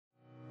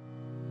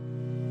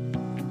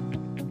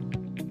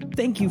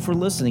Thank you for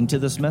listening to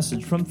this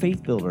message from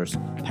Faith Builders.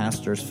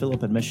 Pastors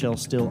Philip and Michelle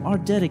Steele are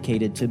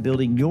dedicated to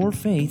building your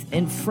faith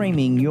and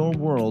framing your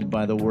world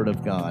by the Word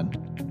of God.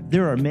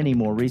 There are many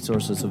more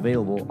resources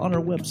available on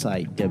our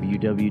website,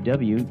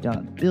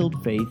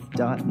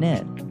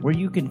 www.buildfaith.net, where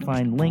you can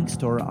find links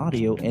to our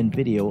audio and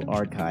video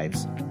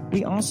archives.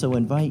 We also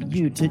invite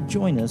you to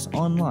join us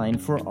online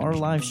for our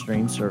live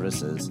stream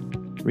services.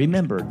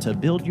 Remember to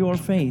build your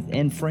faith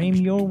and frame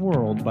your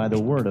world by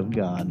the Word of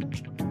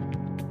God.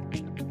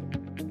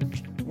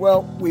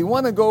 Well, we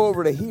want to go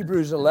over to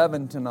Hebrews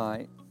 11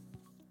 tonight.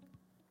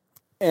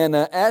 And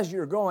as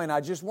you're going, I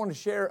just want to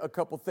share a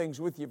couple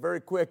things with you very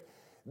quick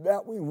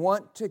that we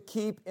want to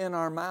keep in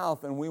our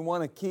mouth and we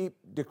want to keep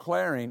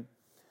declaring.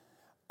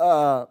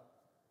 Now,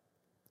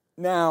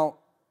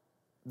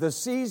 the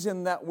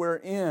season that we're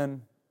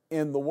in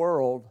the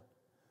world,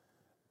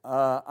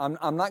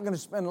 I'm not going to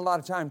spend a lot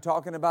of time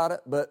talking about it,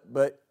 but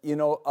you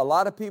know, a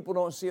lot of people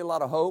don't see a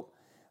lot of hope.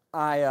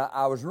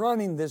 I was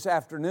running this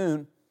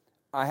afternoon.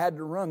 I had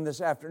to run this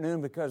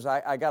afternoon because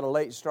I got a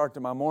late start to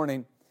my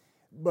morning.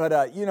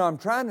 But, you know, I'm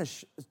trying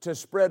to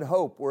spread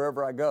hope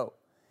wherever I go.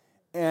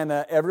 And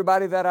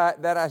everybody that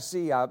I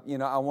see, I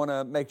want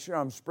to make sure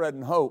I'm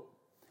spreading hope.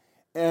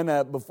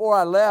 And before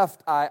I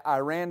left, I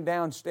ran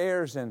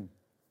downstairs and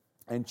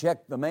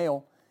checked the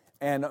mail.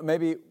 And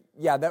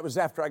that was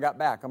after I got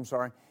back, I'm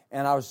sorry.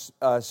 And I was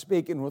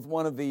speaking with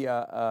one of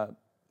the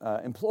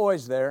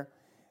employees there.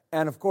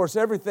 And, of course,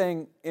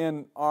 everything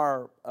in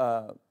our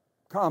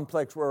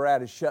complex where we're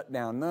at is shut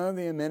down. None of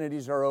the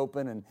amenities are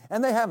open,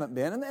 and they haven't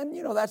been. And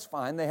you know, that's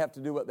fine. They have to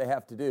do what they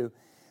have to do.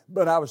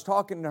 But I was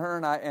talking to her,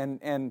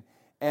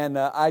 and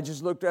I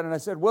just looked at her and I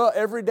said, well,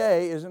 every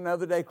day is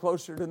another day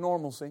closer to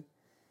normalcy.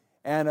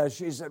 And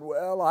she said,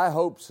 well, I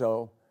hope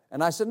so.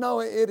 And I said, no,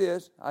 it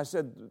is. I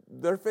said,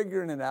 they're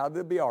figuring it out.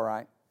 It'll be all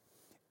right.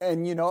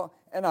 And, you know,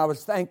 and I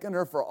was thanking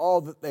her for all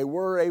that they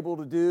were able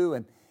to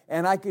do.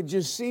 And I could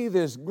just see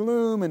this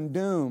gloom and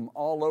doom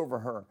all over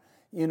her,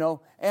 you know.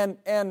 And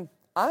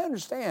I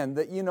understand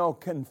that, you know,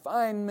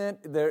 confinement,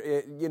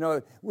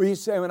 we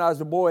say when I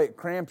was a boy, it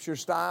cramps your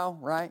style,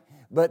 right?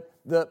 But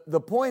the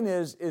point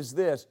is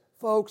this,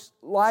 folks,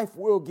 life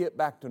will get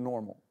back to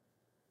normal.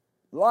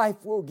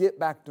 Life will get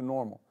back to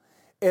normal.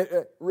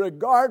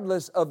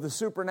 Regardless of the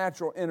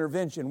supernatural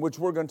intervention, which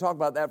we're going to talk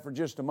about that for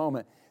just a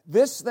moment,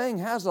 this thing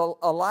has a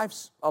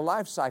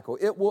life cycle.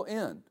 It will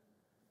end.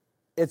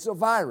 It's a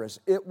virus.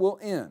 It will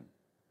end.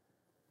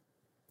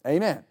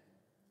 Amen.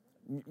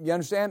 You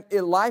understand?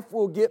 Life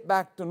will get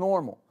back to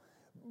normal.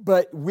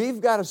 But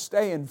we've got to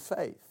stay in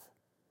faith.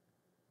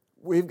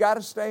 We've got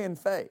to stay in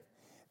faith.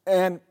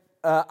 And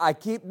I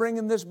keep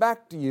bringing this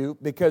back to you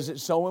because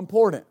it's so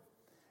important.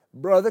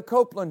 Brother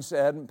Copeland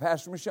said, and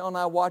Pastor Michelle and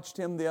I watched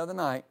him the other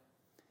night,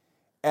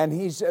 and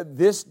he said,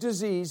 this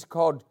disease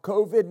called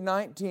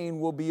COVID-19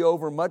 will be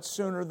over much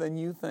sooner than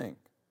you think.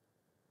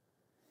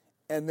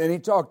 And then he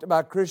talked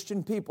about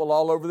Christian people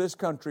all over this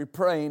country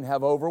praying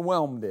have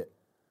overwhelmed it.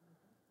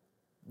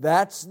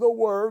 That's the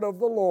word of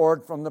the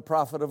Lord from the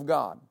prophet of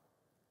God.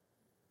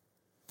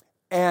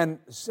 And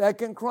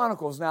 2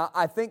 Chronicles, now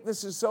I think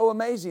this is so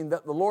amazing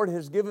that the Lord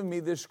has given me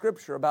this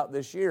scripture about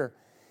this year.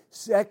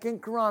 2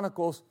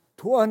 Chronicles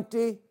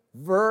 20,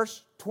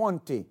 verse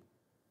 20.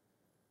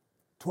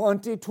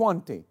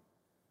 20.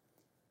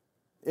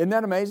 Isn't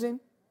that amazing?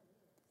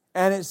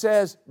 And it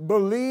says,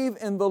 believe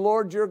in the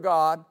Lord your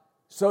God,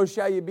 so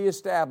shall you be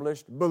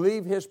established.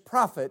 Believe His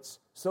prophets,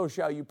 so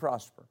shall you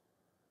prosper.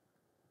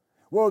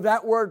 Well,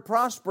 that word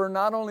prosper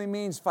not only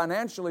means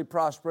financially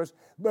prosperous,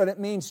 but it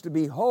means to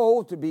be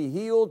whole, to be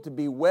healed, to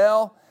be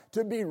well,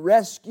 to be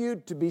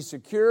rescued, to be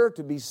secure,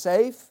 to be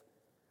safe.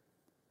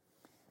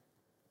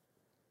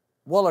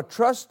 Well, a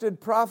trusted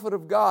prophet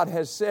of God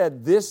has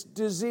said this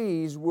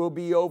disease will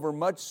be over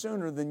much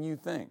sooner than you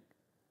think.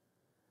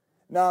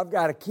 Now, I've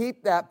got to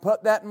keep that,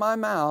 put that in my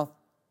mouth,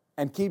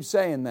 and keep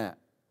saying that.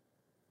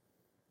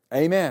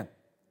 Amen.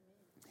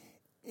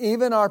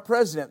 Even our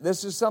president,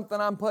 this is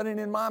something I'm putting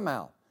in my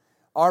mouth.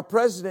 Our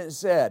president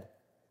said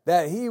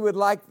that he would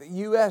like the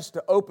U.S.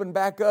 to open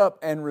back up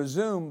and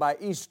resume by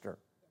Easter.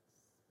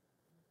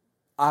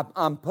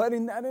 I'm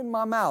putting that in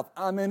my mouth.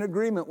 I'm in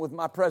agreement with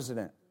my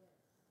president.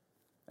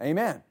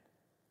 Amen.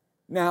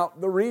 Now,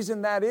 the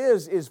reason that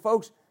is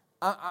folks,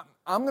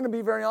 I'm going to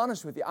be very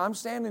honest with you. I'm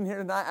standing here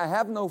tonight. I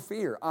have no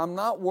fear. I'm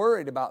not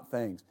worried about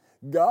things.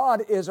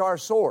 God is our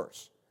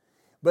source.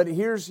 But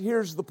here's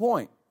the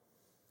point.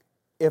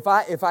 If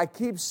I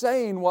keep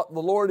saying what the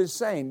Lord is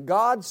saying,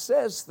 God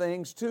says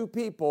things to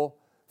people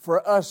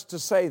for us to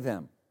say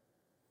them.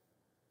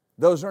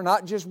 Those are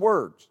not just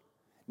words.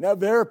 Now,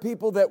 there are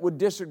people that would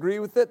disagree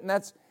with it, and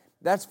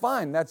that's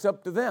fine. That's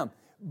up to them.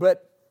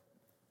 But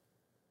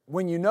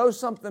when you know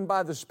something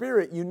by the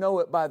Spirit, you know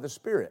it by the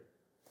Spirit.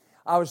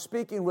 I was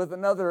speaking with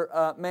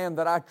another man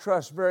that I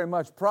trust very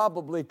much,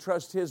 probably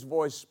trust his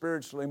voice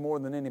spiritually more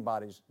than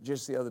anybody's,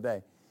 just the other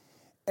day.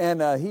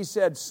 And he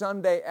said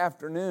Sunday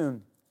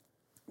afternoon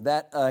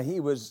that he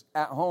was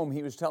at home,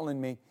 he was telling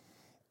me,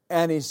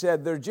 and he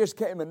said, there just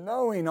came a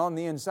knowing on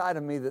the inside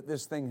of me that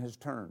this thing has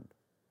turned.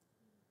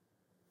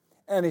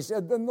 And he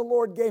said, then the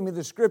Lord gave me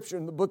the scripture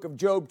in the book of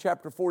Job,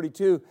 chapter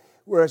 42,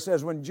 where it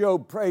says, when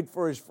Job prayed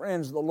for his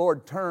friends, the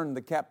Lord turned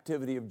the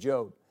captivity of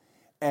Job.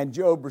 And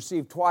Job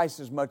received twice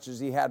as much as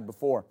he had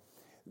before.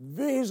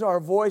 These are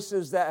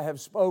voices that have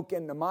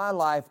spoken to my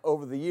life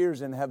over the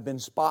years and have been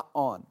spot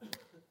on.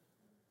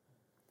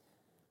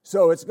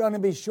 So it's going to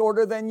be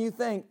shorter than you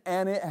think,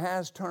 and it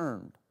has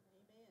turned.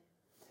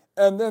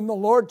 And then the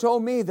Lord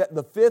told me that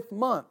the 5th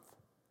month,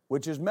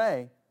 which is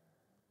May,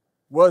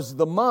 was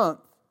the month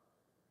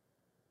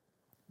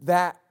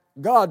that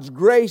God's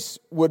grace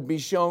would be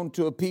shown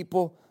to a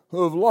people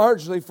who have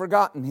largely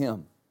forgotten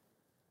Him.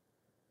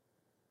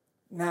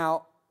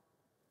 Now,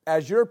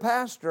 as your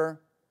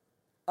pastor,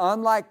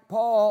 unlike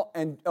Paul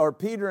or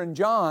Peter and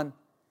John,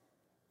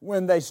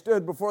 when they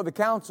stood before the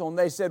council and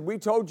they said, we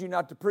told you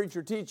not to preach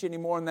or teach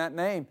anymore in that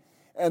name.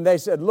 And they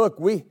said, look,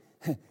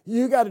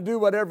 you got to do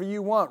whatever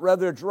you want,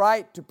 whether it's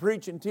right to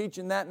preach and teach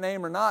in that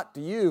name or not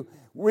to you.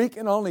 We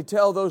can only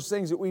tell those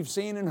things that we've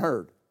seen and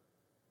heard.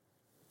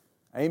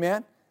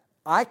 Amen?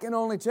 I can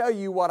only tell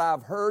you what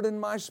I've heard in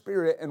my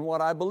spirit and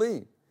what I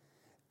believe.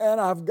 And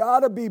I've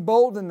got to be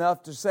bold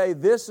enough to say,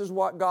 this is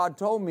what God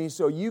told me,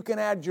 so you can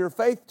add your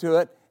faith to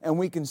it and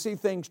we can see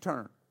things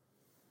turn.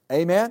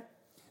 Amen?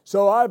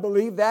 So I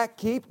believe that.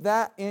 Keep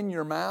that in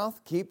your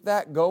mouth. Keep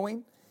that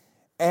going.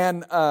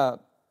 And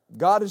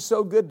God is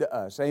so good to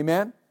us.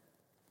 Amen?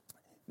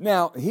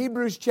 Now,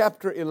 Hebrews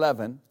chapter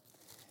 11,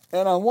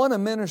 and I want to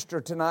minister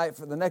tonight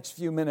for the next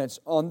few minutes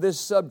on this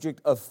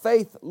subject of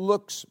faith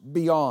looks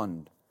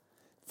beyond.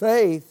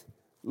 Faith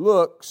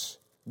looks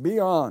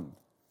beyond.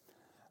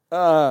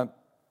 The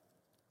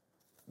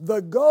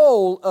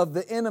goal of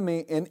the enemy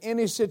in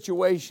any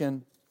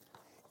situation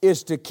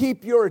is to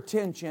keep your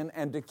attention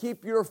and to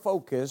keep your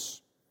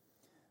focus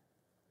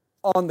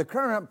on the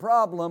current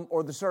problem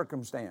or the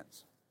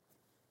circumstance.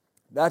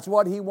 That's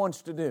what he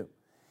wants to do,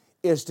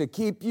 is to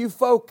keep you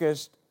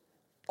focused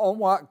on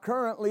what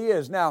currently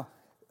is. Now,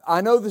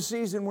 I know the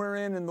season we're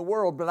in the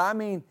world, but I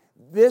mean,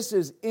 this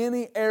is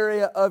any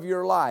area of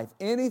your life,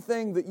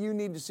 anything that you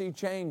need to see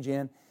change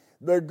in.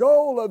 The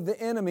goal of the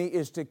enemy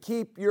is to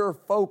keep your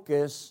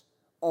focus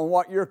on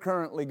what you're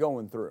currently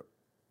going through.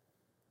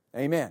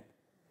 Amen.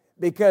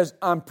 Because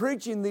I'm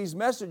preaching these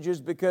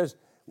messages because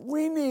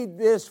we need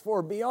this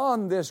for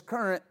beyond this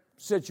current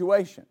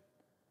situation.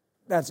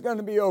 That's going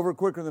to be over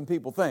quicker than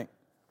people think.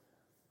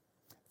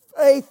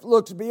 Faith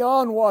looks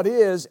beyond what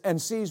is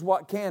and sees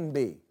what can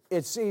be.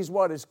 It sees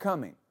what is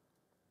coming.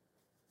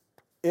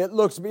 It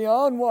looks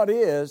beyond what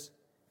is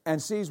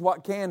and sees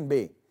what can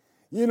be.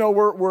 You know,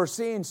 we're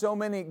seeing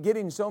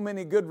getting so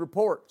many good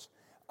reports.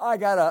 I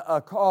got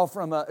a call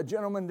from a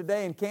gentleman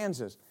today in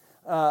Kansas.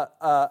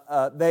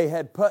 They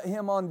had put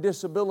him on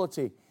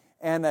disability,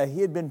 and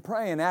he had been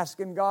praying,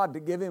 asking God to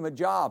give him a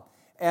job.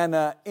 And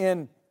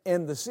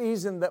in the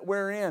season that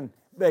we're in,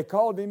 they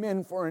called him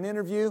in for an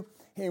interview.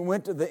 He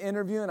went to the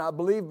interview, and I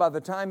believe by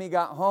the time he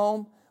got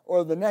home,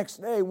 or the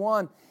next day,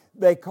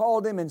 they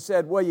called him and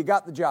said, well, you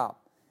got the job.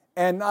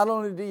 And not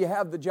only do you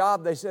have the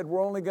job, they said,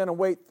 we're only going to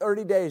wait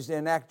 30 days to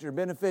enact your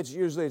benefits.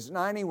 Usually it's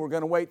 90. We're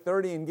going to wait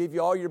 30 and give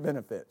you all your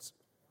benefits.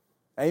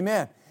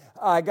 Amen.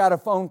 I got a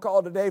phone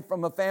call today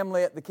from a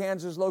family at the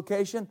Kansas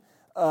location.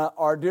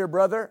 Our dear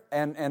brother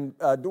and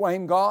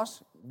Dwayne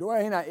Goss.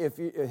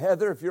 Dwayne,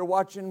 Heather, if you're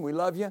watching, we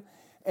love you.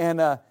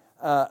 And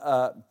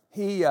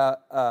he had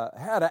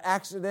an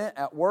accident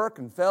at work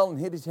and fell and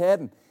hit his head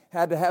and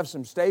had to have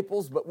some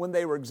staples. But when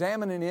they were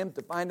examining him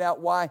to find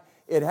out why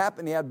it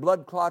happened, he had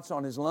blood clots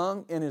in his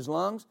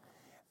lungs.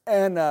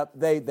 And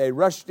they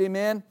rushed him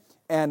in,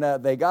 and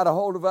they got a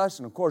hold of us.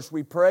 And, of course,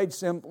 we prayed,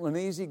 simple and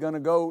easy, going to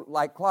go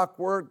like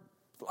clockwork,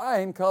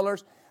 flying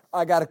colors.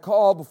 I got a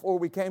call before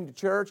we came to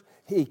church.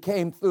 He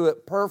came through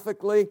it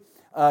perfectly.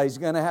 He's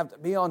going to have to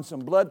be on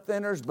some blood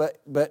thinners,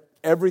 but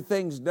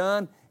everything's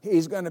done.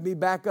 He's going to be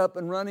back up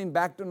and running,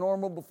 back to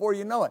normal before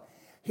you know it.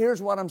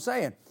 Here's what I'm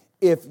saying.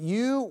 If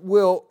you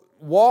will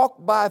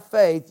walk by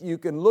faith, you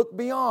can look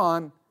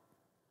beyond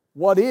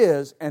what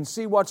is and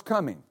see what's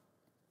coming.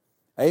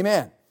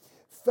 Amen.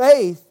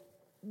 Faith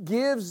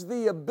gives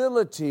the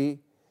ability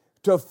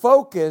to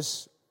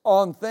focus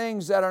on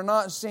things that are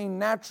not seen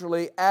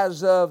naturally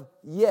as of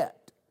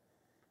yet.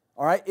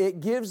 All right? It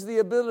gives the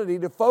ability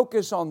to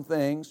focus on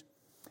things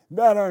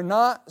that are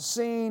not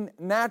seen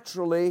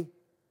naturally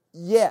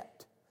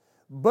yet.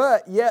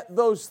 But yet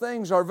those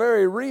things are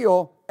very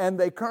real and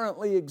they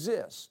currently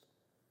exist.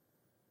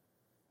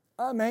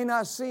 I may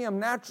not see them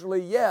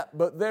naturally yet,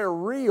 but they're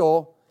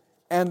real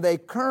and they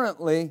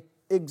currently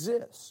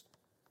exist.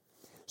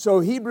 So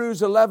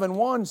Hebrews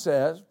 11:1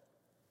 says,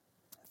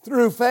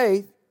 through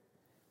faith,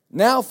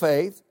 now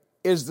faith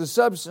is the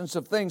substance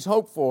of things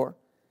hoped for,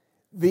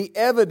 the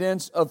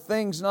evidence of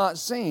things not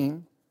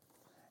seen,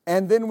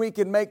 and then we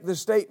can make the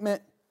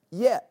statement,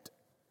 yet.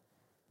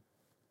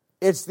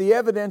 It's the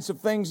evidence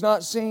of things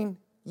not seen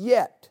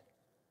yet.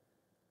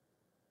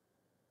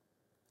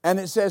 And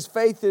it says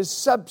faith is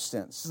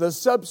substance, the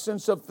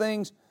substance of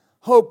things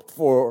hoped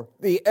for,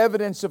 the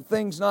evidence of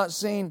things not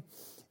seen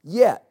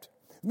yet.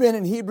 Then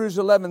in Hebrews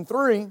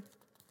 11:3,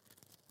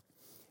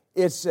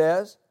 it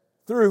says,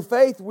 through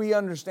faith we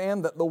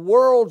understand that the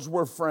worlds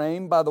were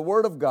framed by the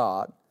Word of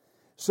God,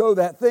 so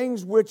that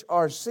things which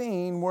are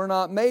seen were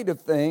not made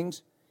of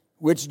things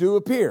which do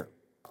appear.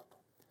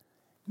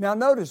 Now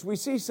notice, we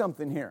see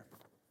something here.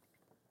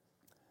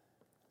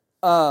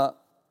 There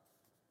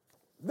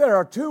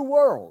are two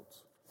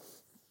worlds.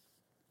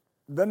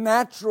 The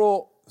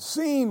natural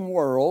seen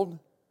world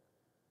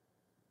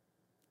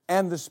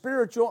and the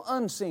spiritual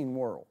unseen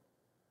world.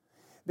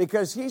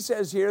 Because he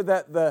says here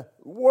that the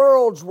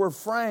worlds were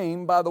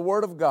framed by the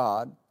Word of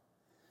God,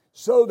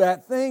 so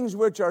that things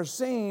which are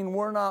seen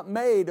were not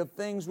made of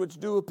things which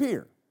do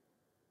appear.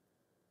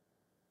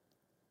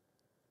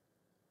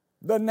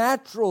 The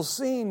natural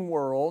seen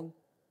world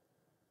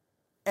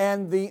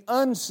and the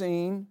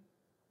unseen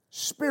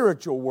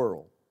spiritual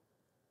world.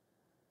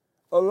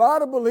 A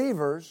lot of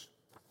believers,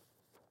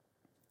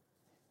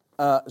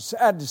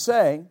 sad to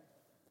say,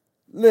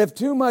 live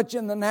too much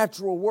in the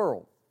natural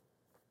world.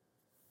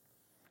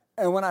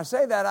 And when I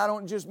say that, I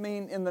don't just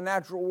mean in the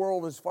natural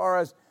world as far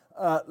as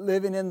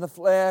living in the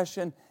flesh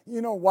and,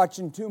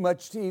 watching too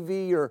much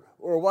TV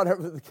or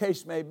whatever the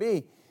case may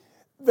be.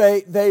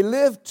 They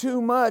live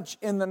too much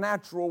in the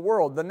natural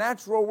world. The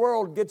natural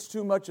world gets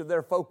too much of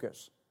their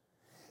focus.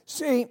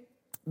 See,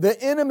 the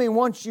enemy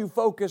wants you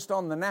focused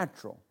on the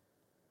natural.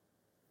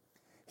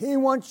 He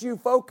wants you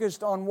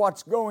focused on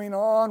what's going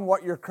on,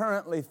 what you're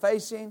currently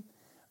facing,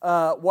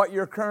 what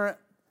your current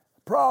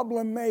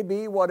problem may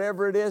be,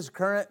 whatever it is,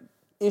 current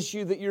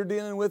issue that you're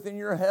dealing with in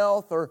your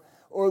health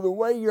or the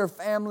way your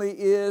family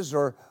is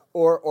or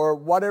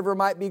whatever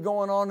might be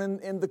going on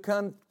in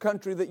the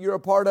country that you're a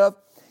part of.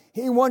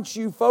 He wants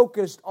you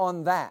focused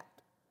on that.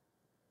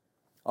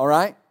 All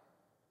right?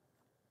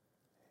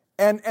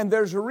 And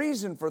there's a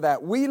reason for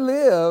that. We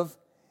live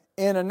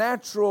in a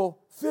natural,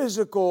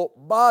 physical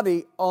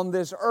body on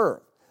this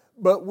earth.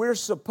 But we're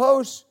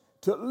supposed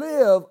to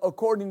live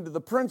according to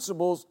the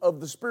principles of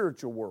the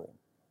spiritual world.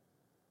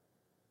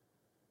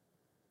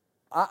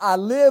 I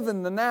live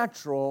in the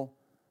natural,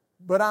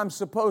 but I'm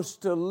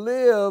supposed to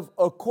live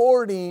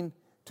according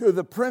to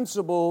the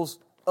principles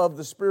of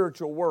the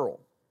spiritual world.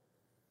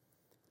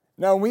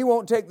 Now, we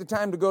won't take the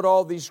time to go to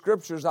all these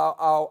scriptures.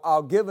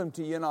 I'll give them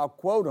to you and I'll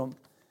quote them.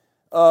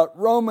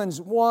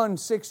 Romans 1,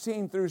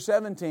 16 through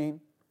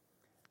 17,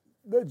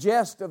 the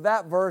gist of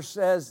that verse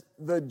says,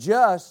 the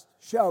just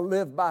shall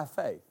live by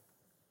faith.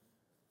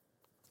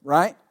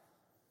 Right?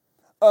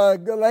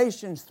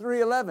 Galatians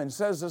 3:11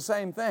 says the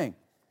same thing.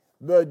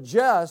 The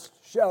just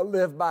shall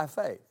live by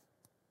faith.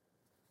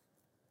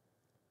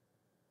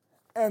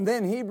 And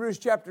then Hebrews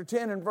chapter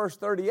 10 and verse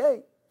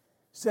 38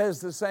 says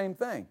the same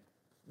thing.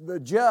 The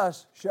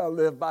just shall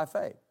live by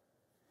faith.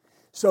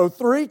 So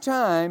 3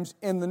 times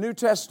in the New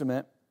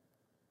Testament,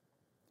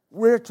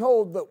 we're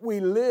told that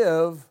we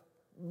live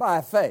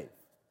by faith.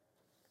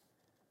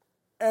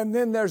 And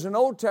then there's an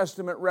Old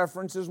Testament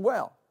reference as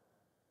well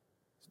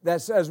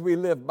that says we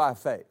live by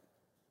faith.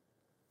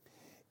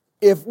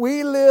 If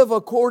we live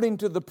according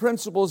to the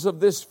principles of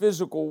this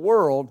physical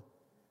world,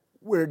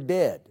 we're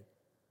dead.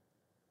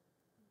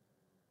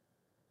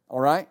 All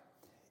right?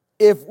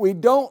 If we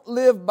don't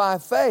live by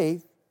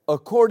faith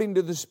according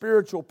to the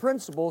spiritual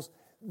principles,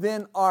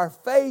 then our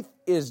faith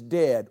is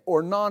dead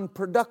or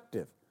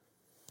non-productive.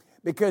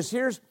 Because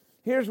here's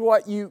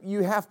what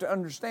you have to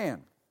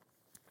understand.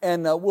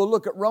 And we'll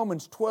look at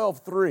Romans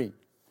 12:3.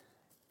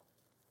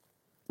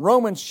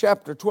 Romans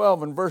chapter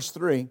 12 and verse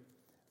 3.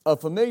 A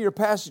familiar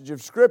passage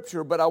of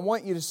Scripture, but I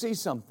want you to see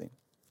something.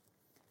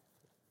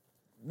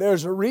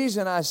 There's a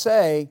reason I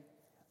say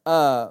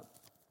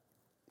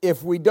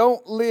if we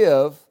don't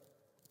live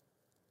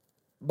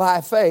by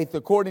faith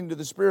according to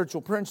the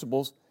spiritual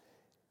principles,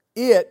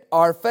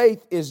 our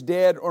faith is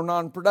dead or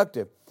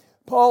non-productive.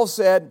 Paul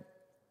said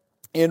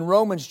in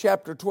Romans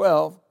chapter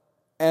 12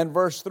 and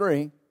verse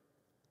 3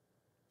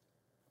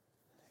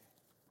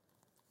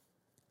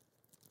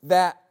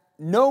 that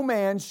no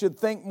man should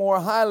think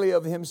more highly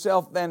of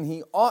himself than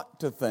he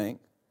ought to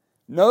think.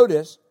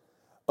 Notice,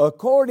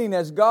 according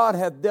as God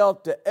hath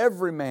dealt to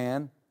every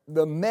man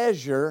the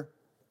measure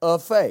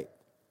of faith.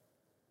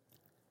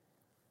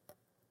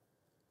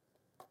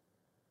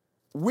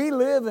 We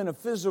live in a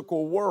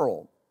physical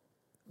world,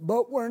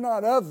 but we're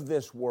not of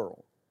this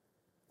world.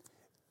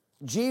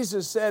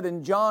 Jesus said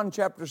in John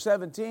chapter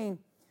 17,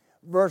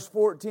 verse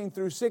 14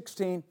 through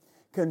 16,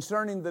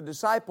 concerning the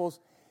disciples,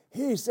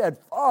 He said,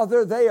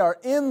 Father, they are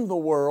in the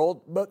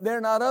world, but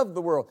they're not of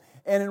the world.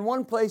 And in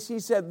one place He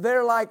said,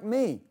 they're like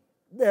me.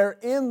 They're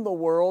in the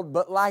world,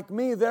 but like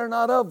me, they're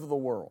not of the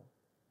world.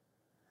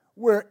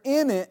 We're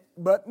in it,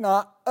 but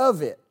not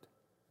of it.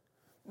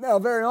 Now,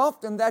 very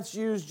often that's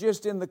used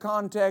just in the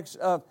context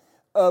of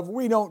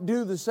we don't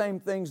do the same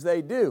things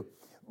they do.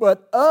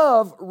 But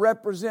of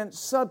represents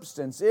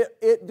substance.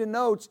 It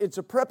denotes, it's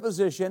a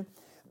preposition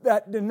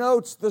that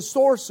denotes the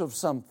source of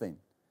something.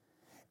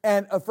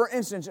 And for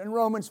instance, in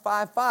Romans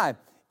 5:5,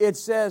 it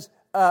says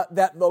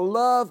that the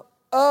love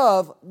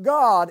of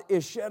God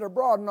is shed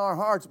abroad in our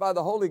hearts by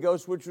the Holy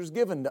Ghost, which was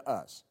given to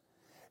us.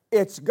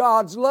 It's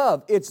God's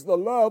love. It's the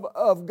love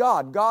of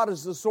God. God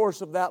is the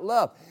source of that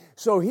love.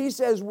 So He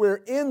says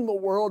we're in the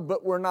world,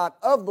 but we're not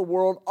of the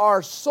world.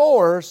 Our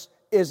source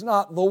is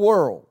not the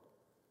world.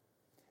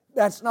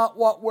 That's not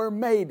what we're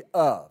made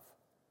of.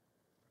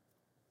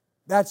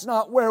 That's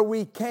not where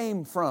we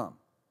came from.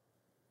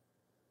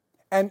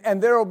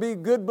 And there will be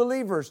good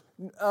believers,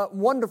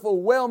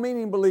 wonderful,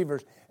 well-meaning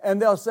believers,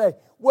 and they'll say,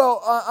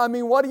 well,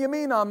 what do you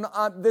mean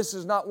this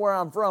is not where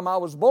I'm from? I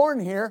was born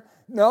here.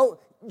 No,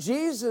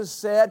 Jesus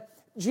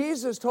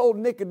told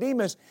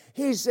Nicodemus,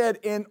 He said,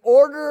 in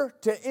order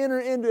to enter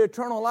into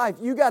eternal life,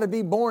 you got to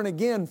be born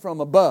again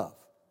from above.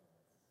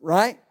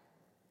 Right?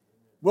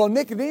 Well,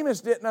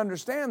 Nicodemus didn't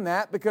understand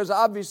that because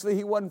obviously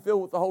he wasn't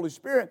filled with the Holy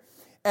Spirit.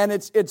 And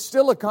it's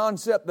still a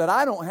concept that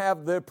I don't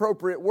have the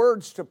appropriate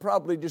words to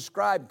probably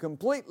describe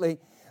completely.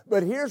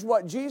 But here's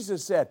what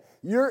Jesus said.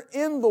 You're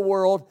in the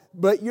world,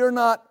 but you're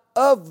not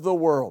of the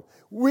world.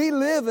 We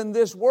live in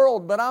this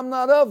world, but I'm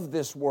not of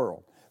this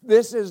world.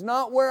 This is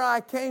not where I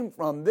came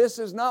from. This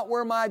is not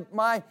where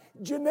my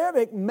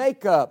genetic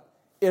makeup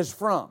is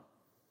from.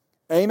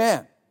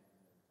 Amen.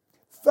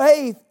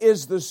 Faith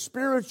is the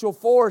spiritual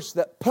force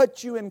that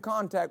puts you in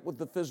contact with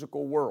the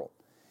physical world.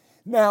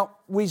 Now,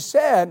 we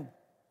said,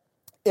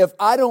 if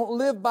I don't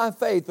live by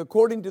faith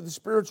according to the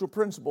spiritual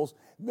principles,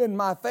 then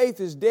my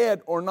faith is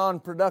dead or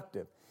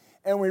non-productive.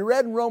 And we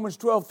read in Romans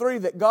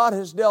 12:3 that God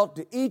has dealt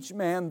to each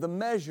man the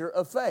measure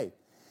of faith.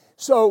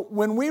 So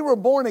when we were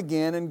born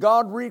again and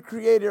God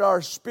recreated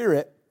our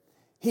spirit,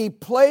 He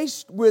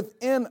placed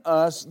within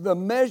us the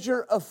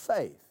measure of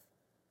faith.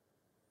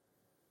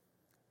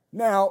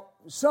 Now,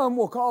 some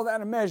will call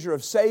that a measure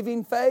of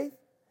saving faith.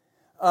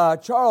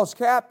 Charles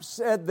Capp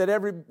said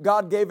that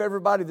God gave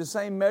everybody the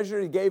same measure.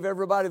 He gave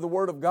everybody the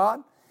Word of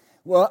God.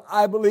 Well,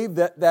 I believe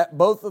that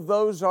both of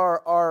those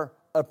are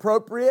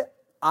appropriate.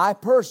 I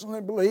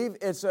personally believe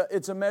it's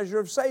a measure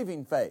of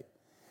saving faith.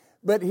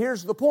 But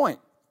here's the point.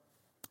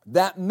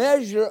 That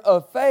measure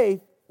of faith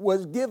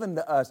was given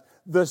to us.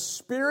 The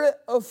spirit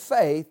of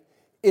faith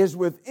is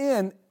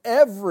within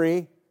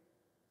every,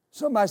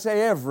 somebody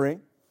say every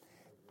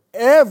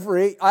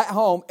at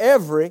home,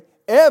 every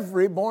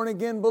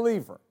born-again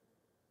believer.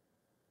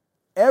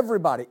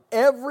 Everybody,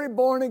 every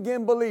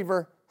born-again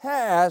believer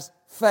has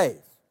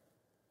faith.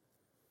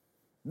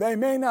 They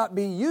may not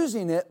be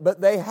using it, but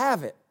they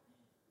have it.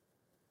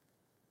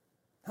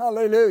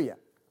 Hallelujah.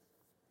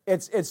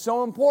 It's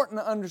so important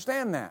to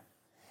understand that.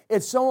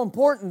 It's so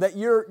important that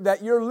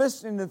you're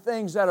listening to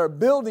things that are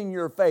building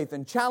your faith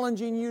and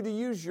challenging you to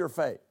use your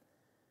faith.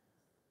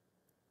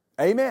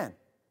 Amen.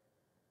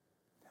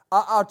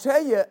 I'll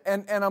tell you,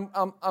 and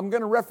I'm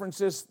going to reference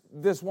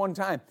this one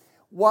time.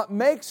 What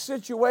makes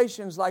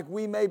situations like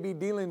we may be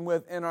dealing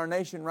with in our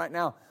nation right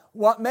now,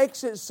 what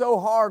makes it so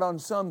hard on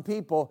some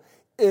people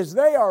is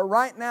they are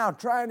right now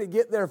trying to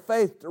get their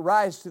faith to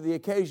rise to the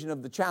occasion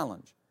of the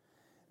challenge.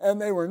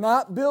 And they were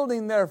not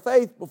building their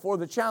faith before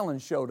the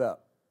challenge showed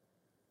up.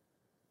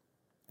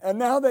 And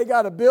now they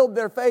got to build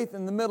their faith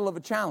in the middle of a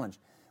challenge.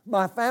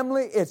 My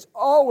family, it's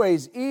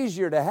always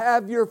easier to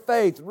have your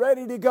faith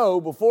ready to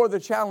go before the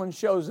challenge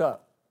shows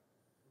up.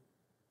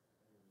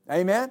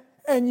 Amen?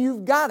 And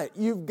you've got it.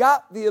 You've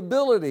got the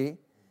ability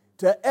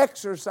to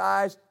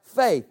exercise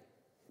faith.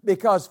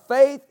 Because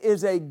faith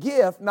is a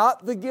gift,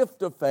 not the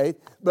gift of faith,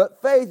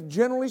 but faith,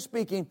 generally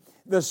speaking,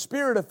 the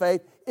spirit of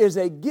faith is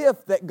a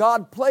gift that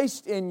God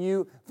placed in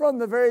you from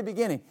the very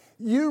beginning.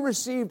 You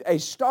received a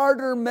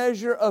starter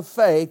measure of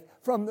faith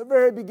from the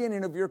very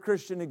beginning of your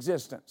Christian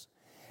existence.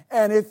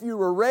 And if you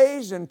were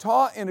raised and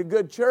taught in a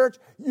good church,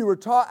 you were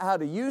taught how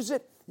to use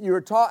it, you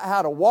were taught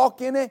how to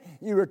walk in it,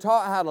 you were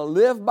taught how to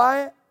live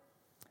by it.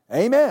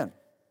 Amen.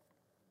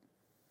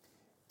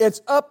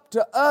 It's up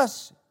to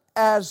us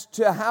as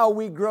to how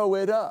we grow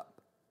it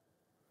up.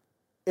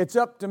 It's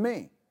up to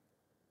me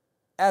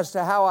as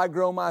to how I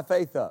grow my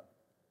faith up.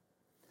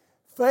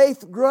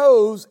 Faith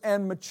grows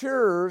and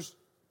matures.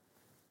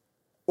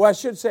 Well, I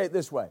should say it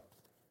this way.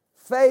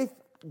 Faith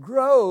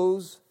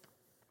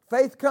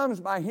comes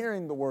by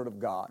hearing the Word of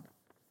God.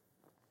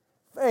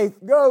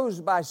 Faith goes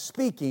by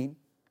speaking,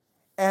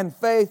 and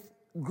faith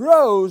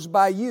grows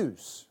by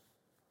use.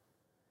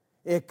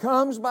 It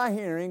comes by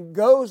hearing,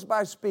 goes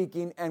by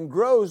speaking, and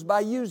grows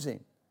by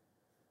using.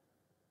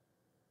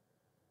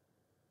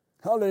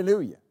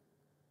 Hallelujah.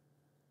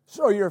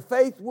 So your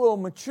faith will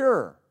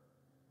mature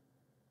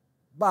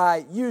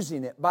by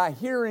using it, by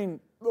hearing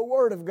the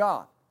Word of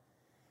God.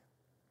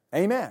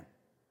 Amen.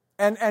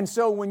 And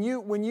so when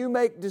you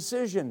make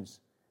decisions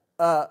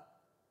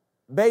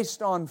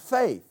based on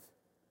faith,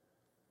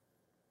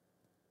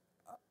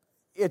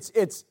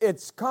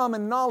 it's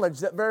common knowledge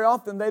that very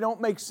often they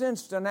don't make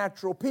sense to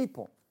natural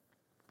people.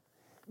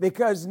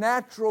 Because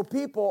natural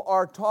people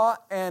are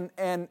taught and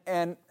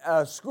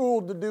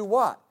schooled to do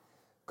what?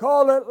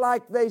 Call it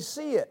like they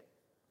see it.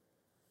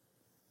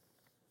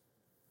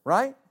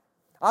 Right?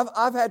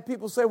 I've had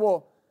people say,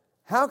 well,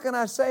 how can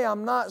I say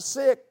I'm not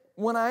sick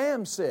when I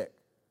am sick?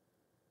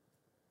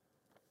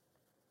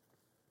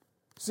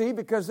 See,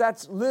 because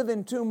that's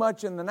living too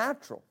much in the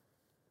natural.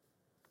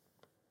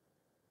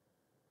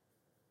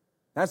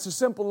 That's a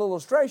simple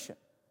illustration.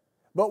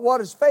 But what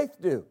does faith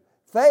do?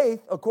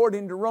 Faith,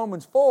 according to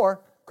Romans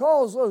 4,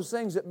 calls those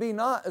things that be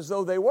not as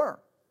though they were.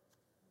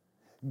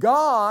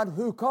 God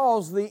who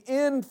calls the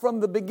end from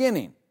the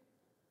beginning.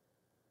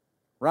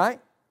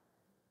 Right?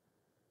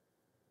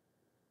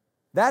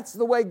 That's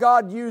the way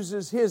God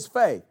uses His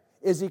faith,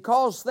 is He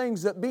calls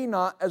things that be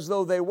not as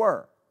though they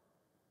were.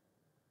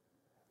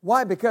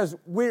 Why? Because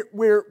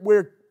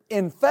we're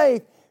in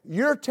faith,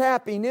 you're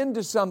tapping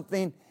into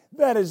something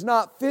that is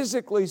not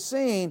physically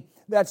seen,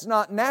 that's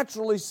not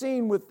naturally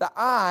seen with the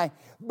eye,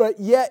 but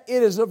yet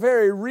it is a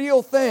very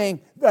real thing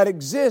that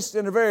exists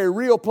in a very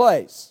real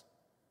place.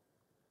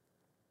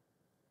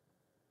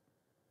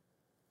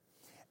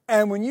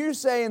 And when you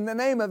say, in the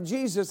name of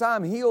Jesus,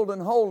 I'm healed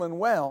and whole and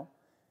well,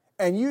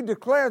 and you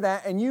declare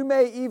that, and you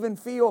may even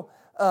feel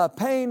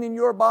pain in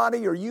your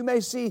body, or you may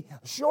see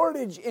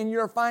shortage in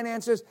your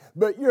finances,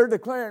 but you're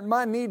declaring,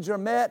 my needs are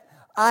met,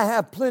 I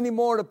have plenty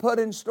more to put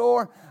in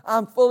store,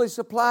 I'm fully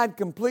supplied,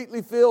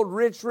 completely filled,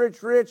 rich,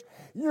 rich, rich.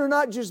 You're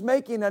not just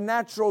making a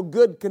natural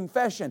good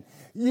confession.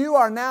 You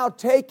are now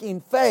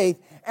taking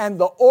faith, and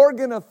the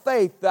organ of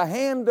faith, the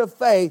hand of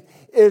faith,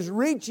 is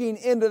reaching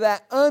into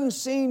that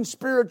unseen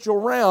spiritual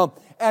realm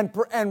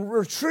and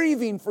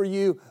retrieving for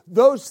you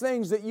those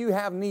things that you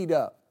have need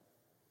of.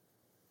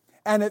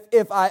 And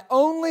if I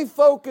only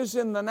focus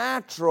in the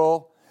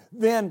natural,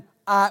 then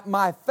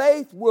my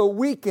faith will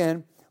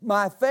weaken,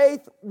 my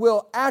faith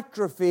will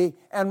atrophy,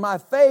 and my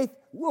faith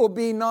will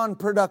be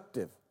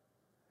non-productive.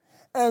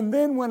 And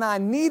then when I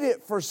need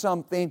it for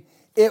something,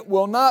 it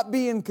will not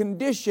be in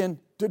condition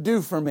to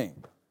do for me.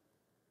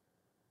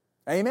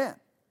 Amen.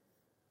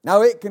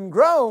 Now it can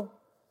grow,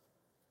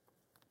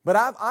 but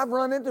I've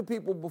run into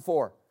people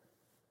before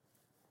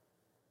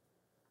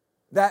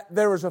that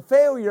there was a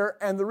failure,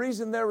 and the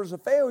reason there was a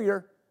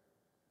failure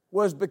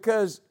was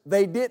because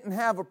they didn't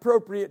have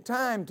appropriate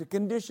time to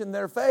condition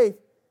their faith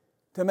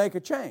to make a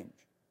change.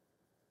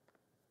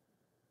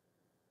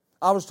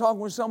 I was talking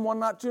with someone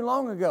not too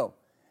long ago,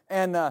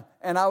 and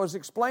I was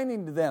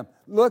explaining to them,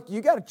 look,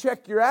 you got to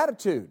check your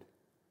attitude,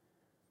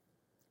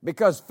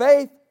 because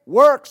faith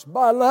works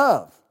by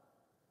love.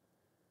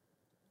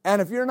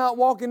 And if you're not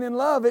walking in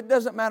love, it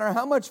doesn't matter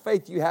how much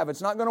faith you have,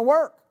 it's not going to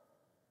work.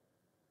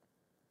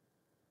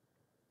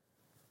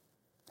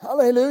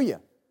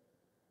 Hallelujah.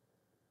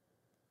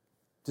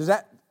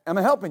 Am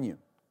I helping you?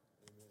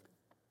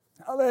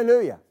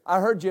 Hallelujah.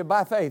 I heard you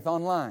by faith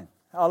online.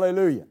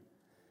 Hallelujah.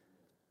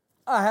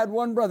 I had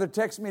one brother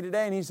text me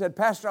today, and he said,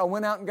 Pastor, I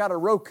went out and got a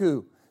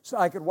Roku so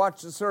I could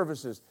watch the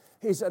services.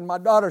 He said, my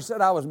daughter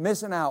said I was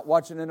missing out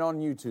watching it on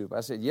YouTube.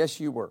 I said, yes,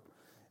 you were.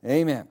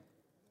 Amen.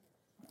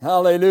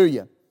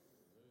 Hallelujah.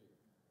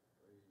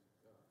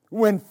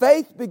 When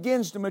faith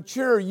begins to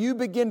mature, you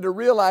begin to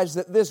realize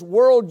that this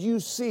world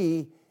you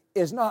see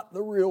is not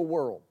the real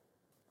world.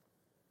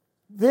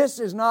 This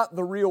is not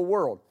the real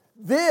world.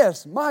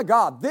 This, my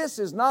God, this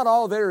is not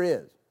all there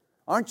is.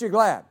 Aren't you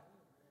glad?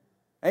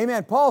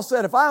 Amen. Paul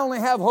said, if I only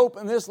have hope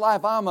in this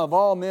life, I'm of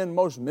all men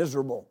most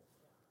miserable.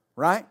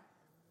 Right?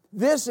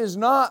 This is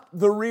not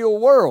the real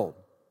world.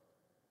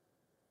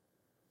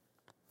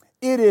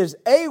 It is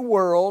a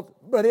world,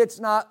 but it's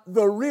not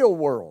the real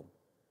world.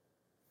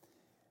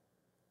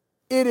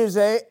 It is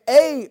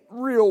a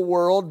real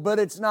world, but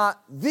it's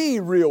not the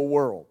real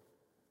world.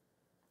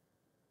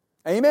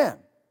 Amen.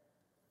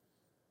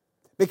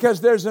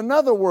 Because there's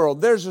another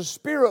world, there's a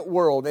spirit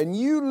world, and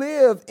you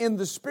live in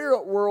the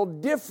spirit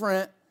world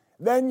different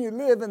than you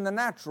live in the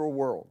natural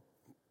world.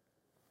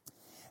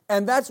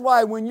 And that's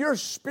why when you're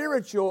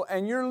spiritual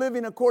and you're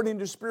living according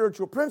to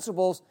spiritual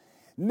principles,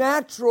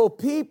 natural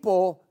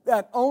people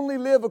that only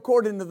live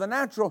according to the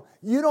natural,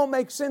 you don't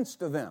make sense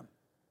to them.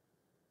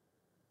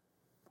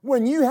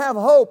 When you have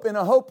hope in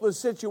a hopeless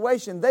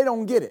situation, they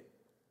don't get it.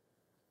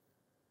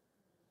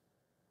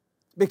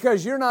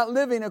 Because you're not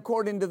living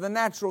according to the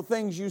natural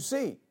things you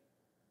see.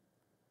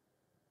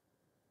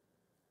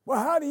 Well,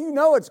 how do you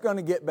know it's going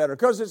to get better?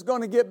 Because it's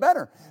going to get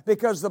better.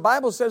 Because the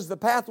Bible says the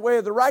pathway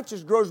of the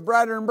righteous grows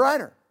brighter and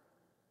brighter.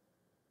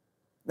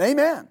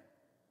 Amen.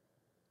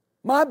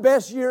 My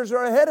best years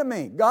are ahead of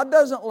me. God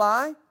doesn't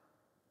lie.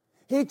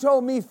 He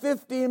told me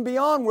 50 and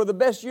beyond were the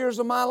best years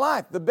of my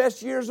life, the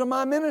best years of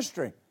my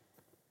ministry.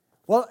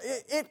 Well,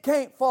 it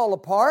can't fall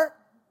apart.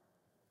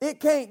 It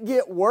can't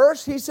get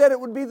worse. He said it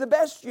would be the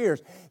best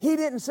years. He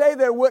didn't say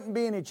there wouldn't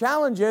be any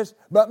challenges,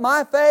 but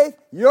my faith,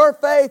 your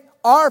faith,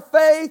 our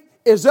faith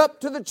is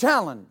up to the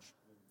challenge.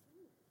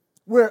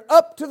 We're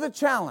up to the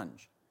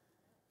challenge.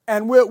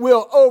 And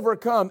we'll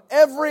overcome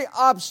every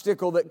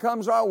obstacle that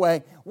comes our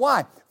way.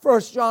 Why?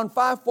 1 John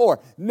 5:4.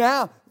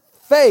 Now,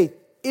 faith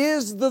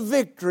is the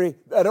victory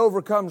that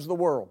overcomes the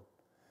world.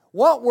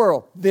 What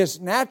world? This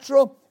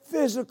natural,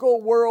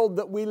 physical world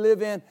that we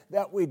live in,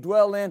 that we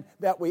dwell in,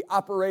 that we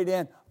operate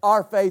in.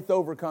 Our faith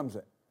overcomes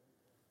it.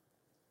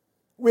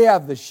 We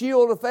have the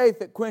shield of faith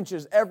that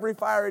quenches every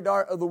fiery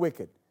dart of the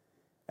wicked.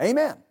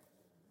 Amen.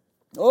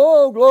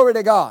 Oh, glory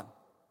to God.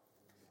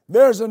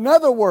 There's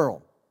another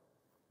world,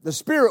 the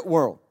spirit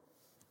world.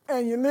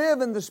 And you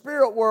live in the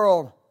spirit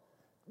world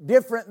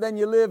different than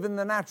you live in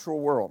the natural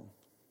world.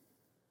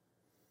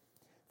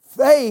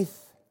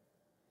 Faith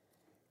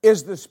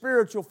is the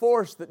spiritual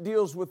force that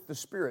deals with the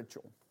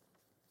spiritual.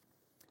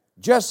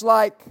 Just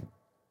like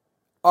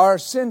our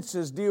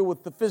senses deal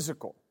with the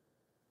physical.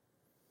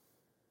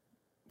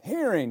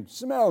 Hearing,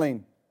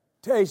 smelling,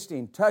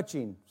 tasting,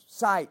 touching,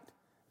 sight,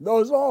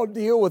 those all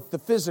deal with the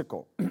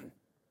physical.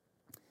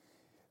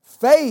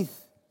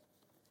 Faith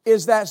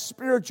is that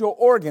spiritual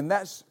organ,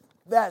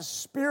 that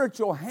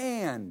spiritual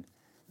hand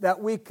that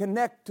we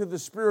connect to the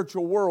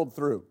spiritual world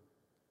through.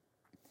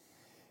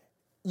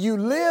 You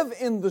live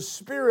in the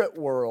spirit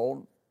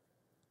world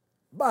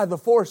by the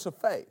force of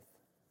faith.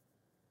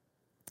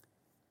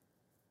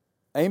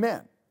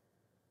 Amen.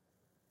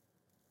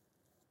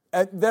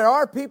 There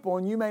are people,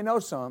 and you may know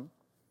some,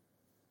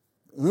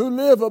 who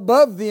live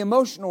above the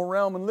emotional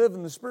realm and live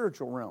in the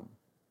spiritual realm.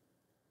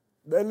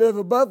 They live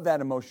above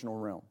that emotional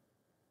realm.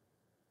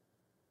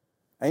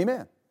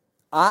 Amen.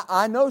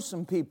 I know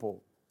some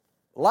people,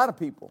 a lot of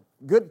people,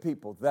 good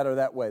people that are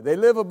that way. They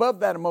live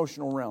above that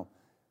emotional realm.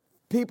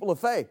 People of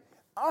faith.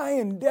 I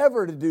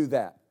endeavor to do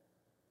that.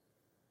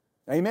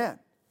 Amen.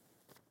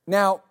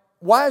 Now,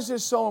 why is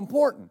this so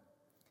important?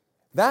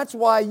 That's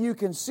why you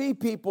can see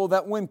people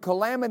that when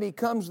calamity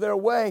comes their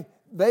way,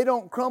 they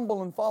don't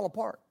crumble and fall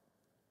apart.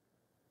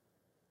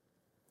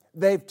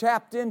 They've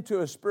tapped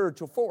into a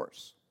spiritual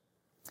force.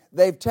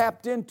 They've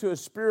tapped into a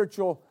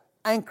spiritual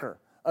anchor,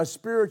 a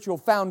spiritual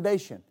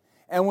foundation.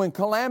 And when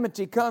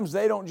calamity comes,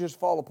 they don't just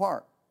fall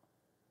apart.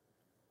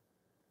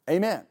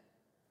 Amen.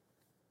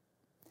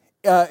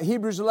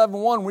 Hebrews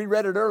 11:1, we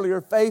read it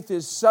earlier. Faith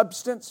is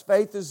substance.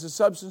 Faith is the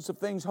substance of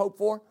things hoped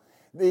for,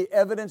 the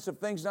evidence of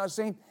things not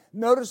seen.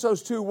 Notice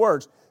those two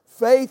words.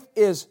 Faith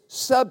is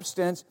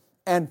substance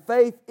and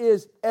faith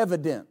is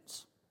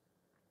evidence.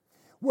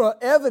 Well,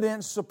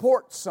 evidence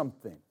supports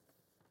something.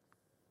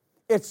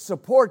 It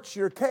supports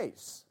your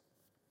case.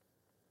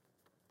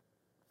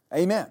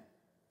 Amen.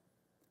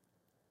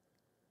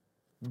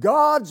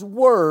 God's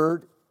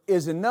Word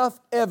is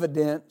enough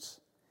evidence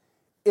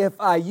if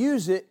I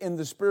use it in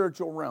the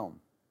spiritual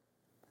realm.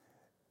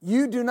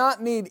 You do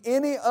not need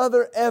any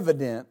other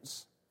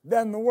evidence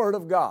than the Word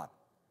of God.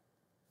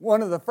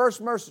 One of the first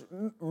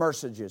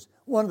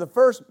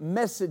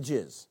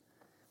messages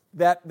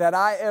that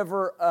I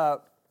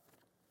ever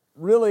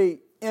really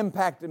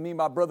impacted me,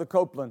 my brother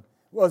Copeland,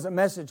 was a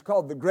message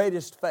called The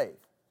Greatest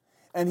Faith.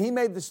 And he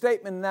made the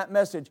statement in that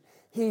message,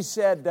 he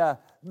said,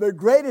 the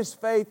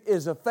greatest faith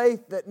is a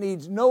faith that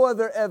needs no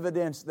other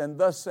evidence than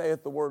thus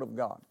saith the Word of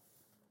God.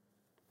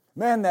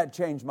 Man, that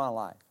changed my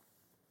life.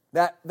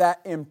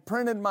 That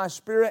imprinted my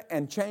spirit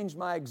and changed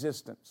my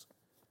existence.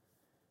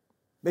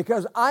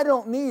 Because I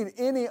don't need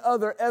any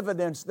other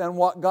evidence than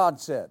what God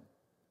said.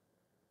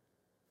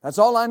 That's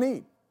all I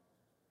need.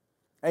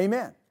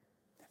 Amen.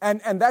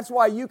 And that's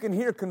why you can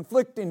hear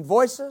conflicting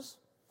voices.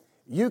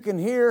 You can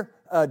hear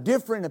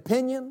different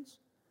opinions.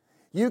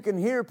 You can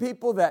hear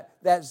people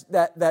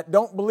that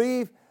don't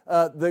believe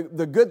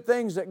the good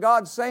things that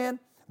God's saying.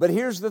 But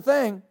here's the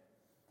thing.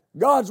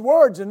 God's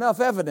Word's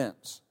enough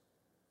evidence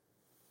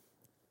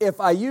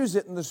if I use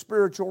it in the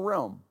spiritual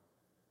realm.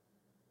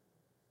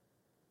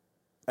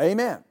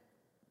 Amen.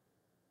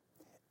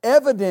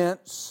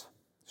 Evidence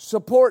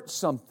supports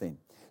something.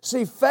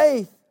 See,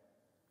 faith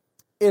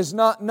is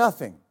not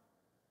nothing.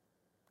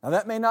 Now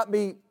that may not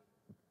be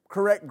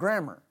correct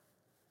grammar,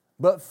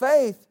 but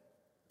faith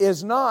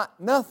is not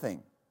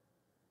nothing.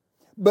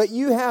 But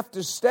you have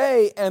to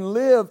stay and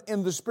live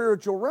in the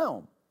spiritual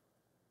realm.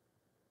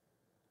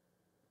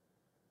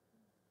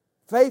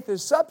 Faith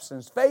is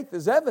substance. Faith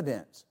is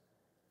evidence.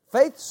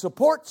 Faith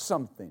supports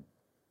something.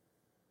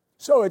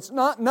 So it's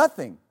not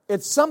nothing.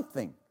 It's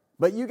something.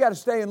 But you got to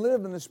stay and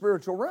live in the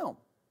spiritual realm.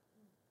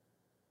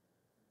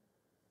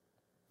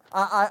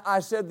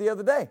 I said the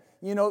other day,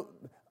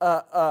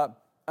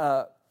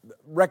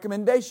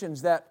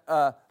 recommendations that,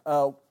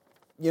 the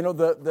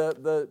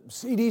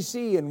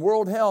CDC and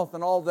World Health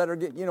and all that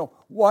are,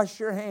 wash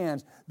your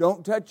hands,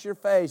 don't touch your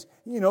face,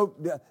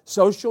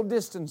 social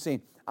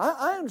distancing.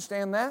 I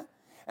understand that.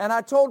 And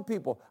I told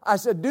people, I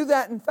said, do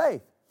that in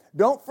faith.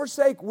 Don't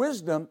forsake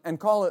wisdom and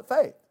call it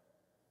faith.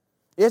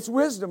 It's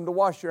wisdom to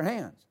wash your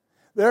hands.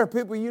 There are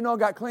people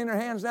got cleaner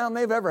hands now than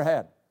they've ever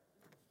had.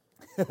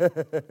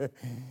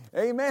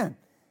 Amen.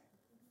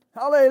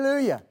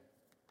 Hallelujah.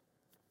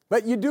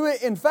 But you do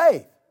it in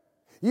faith.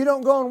 You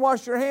don't go and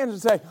wash your hands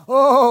and say,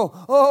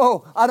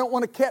 I don't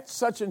want to catch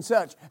such and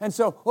such. And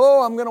so,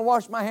 I'm going to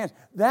wash my hands.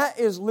 That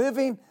is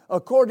living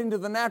according to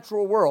the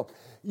natural world.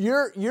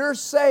 You're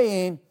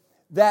saying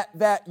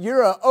that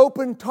you're an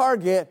open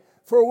target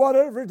for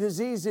whatever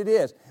disease it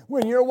is.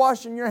 When you're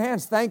washing your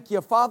hands, thank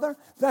you, Father.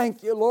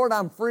 Thank you, Lord,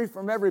 I'm free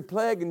from every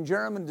plague and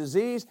germ and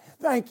disease.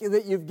 Thank you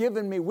that you've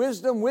given me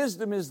wisdom.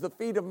 Wisdom is the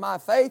feet of my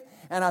faith.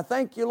 And I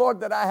thank you, Lord,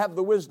 that I have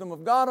the wisdom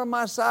of God on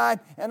my side,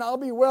 and I'll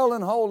be well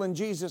and whole in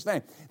Jesus'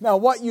 name. Now,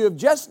 what you have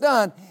just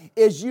done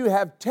is you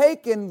have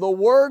taken the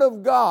Word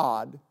of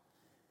God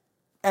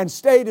and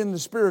stayed in the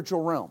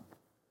spiritual realm.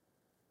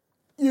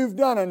 You've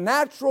done a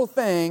natural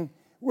thing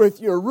with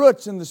your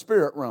roots in the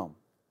spirit realm.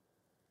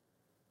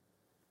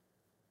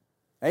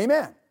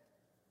 Amen.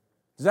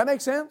 Does that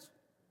make sense?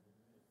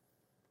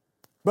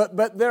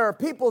 But there are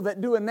people that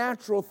do a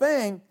natural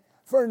thing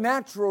for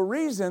natural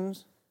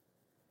reasons,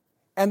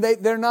 and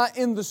they're not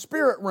in the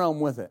spirit realm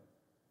with it.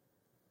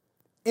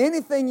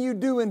 Anything you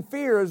do in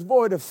fear is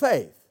void of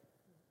faith,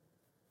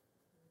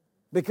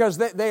 because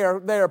they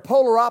are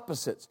polar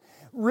opposites.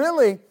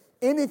 Really,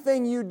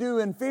 anything you do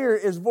in fear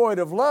is void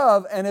of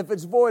love, and if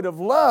it's void of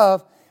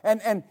love,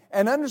 and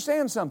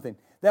understand something,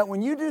 that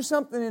when you do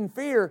something in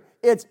fear,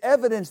 it's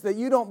evidence that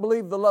you don't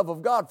believe the love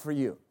of God for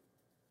you.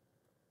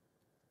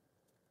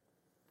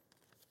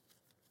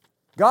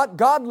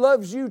 God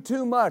loves you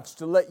too much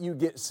to let you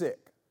get sick.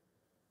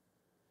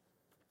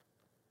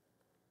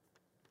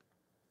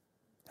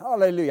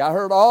 Hallelujah. I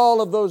heard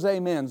all of those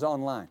amens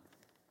online.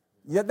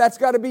 Yet that's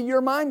got to be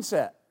your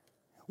mindset.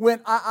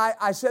 When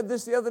I said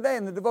this the other day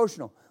in the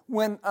devotional,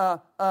 when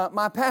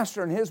my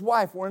pastor and his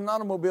wife were in an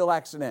automobile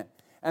accident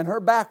and her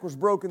back was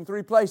broken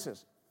 3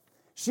 places,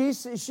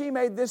 she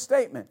made this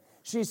statement.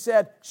 She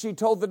said she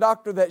told the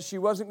doctor that she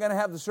wasn't going to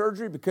have the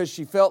surgery because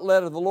she felt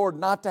led of the Lord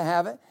not to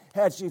have it.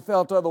 Had she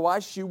felt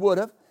otherwise, she would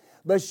have.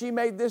 But she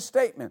made this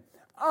statement: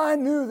 I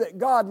knew that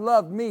God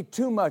loved me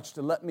too much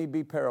to let me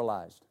be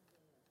paralyzed.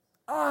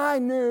 I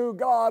knew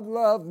God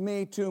loved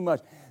me too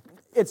much.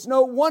 It's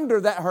no wonder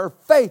that her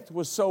faith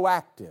was so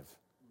active.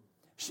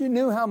 She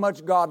knew how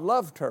much God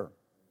loved her.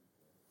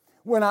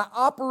 When I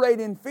operate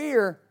in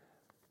fear,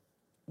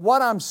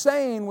 what I'm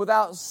saying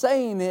without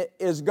saying it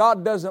is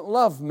God doesn't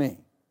love me.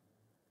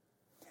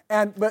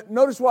 But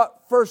notice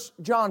what 1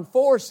 John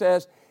 4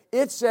 says.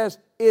 It says,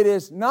 it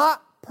is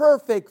not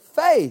perfect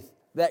faith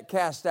that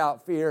casts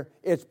out fear.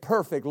 It's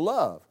perfect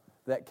love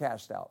that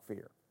casts out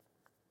fear.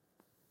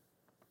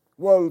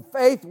 Well,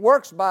 faith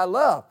works by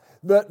love.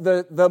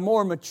 The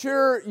more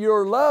mature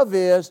your love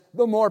is,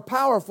 the more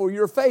powerful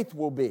your faith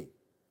will be.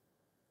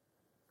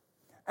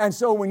 And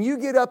so when you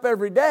get up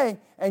every day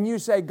and you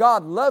say,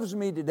 God loves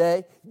me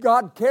today,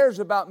 God cares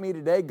about me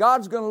today,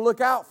 God's going to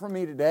look out for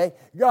me today,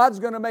 God's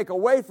going to make a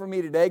way for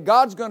me today,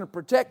 God's going to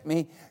protect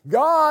me,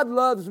 God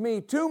loves me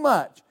too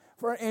much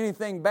for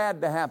anything bad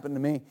to happen to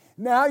me.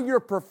 Now you're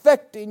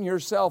perfecting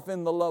yourself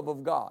in the love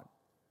of God.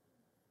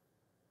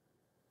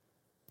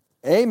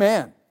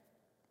 Amen.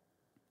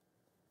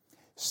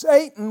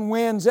 Satan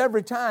wins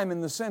every time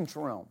in the sense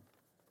realm.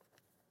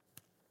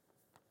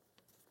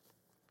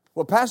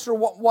 Well, Pastor,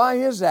 why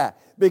is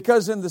that?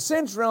 Because in the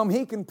sense realm,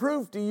 he can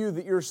prove to you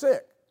that you're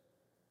sick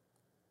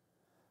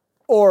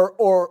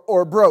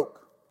or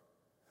broke.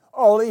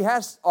 All he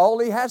has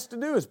to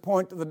do is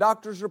point to the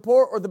doctor's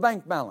report or the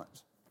bank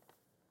balance.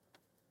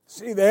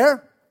 See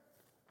there?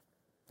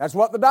 That's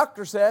what the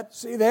doctor said.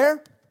 See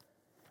there?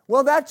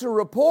 Well, that's a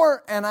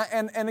report, and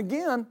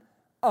again,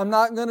 I'm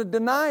not going to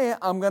deny it.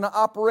 I'm going to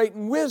operate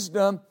in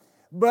wisdom,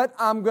 but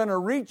I'm going to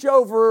reach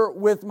over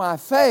with my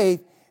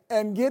faith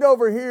and get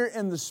over here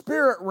in the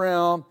spirit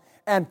realm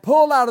and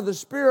pull out of the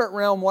spirit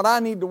realm what I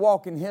need to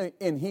walk in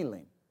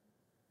healing.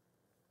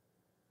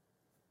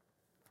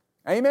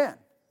 Amen.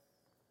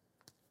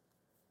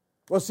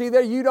 Well, see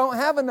there, you don't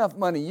have enough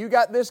money. You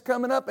got this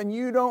coming up and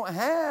you don't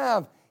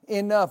have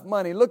enough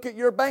money. Look at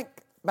your bank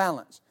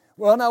balance.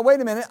 Well, now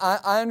wait a minute.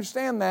 I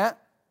understand that,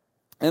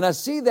 and I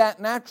see that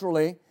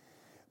naturally,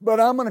 but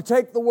I'm going to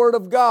take the Word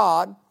of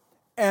God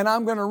and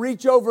I'm going to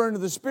reach over into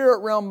the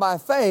spirit realm by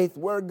faith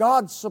where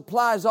God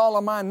supplies all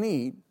of my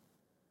need.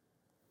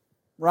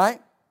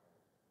 Right?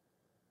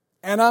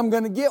 And I'm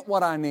going to get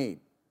what I need.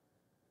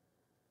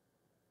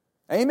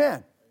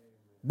 Amen.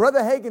 Brother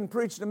Hagin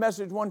preached a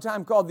message one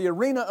time called The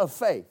Arena of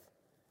Faith.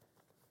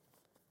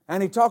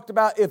 And he talked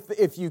about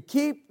if you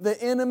keep the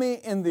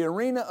enemy in the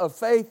arena of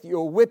faith,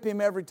 you'll whip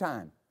him every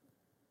time.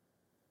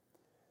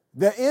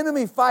 The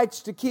enemy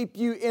fights to keep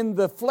you in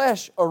the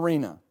flesh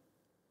arena.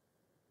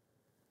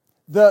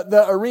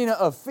 The arena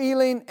of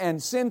feeling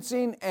and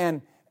sensing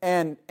and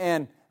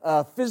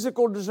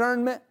physical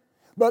discernment.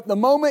 But the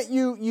moment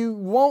you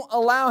won't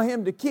allow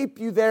him to keep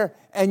you there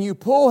and you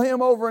pull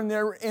him over in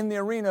the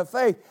arena of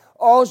faith,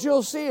 all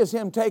you'll see is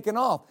him taking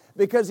off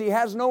because he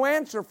has no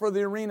answer for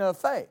the arena of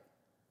faith.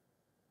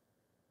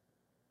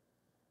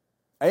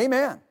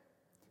 Amen.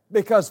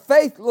 Because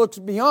faith looks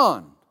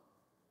beyond.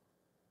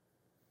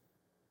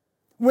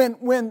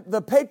 When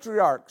the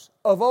patriarchs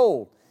of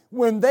old,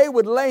 when they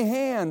would lay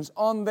hands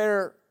on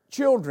their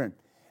children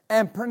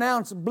and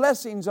pronounce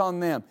blessings on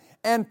them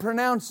and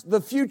pronounce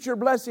the future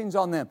blessings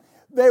on them,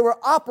 they were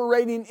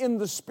operating in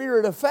the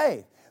spirit of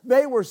faith.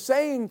 They were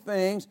saying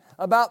things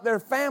about their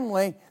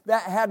family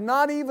that had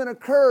not even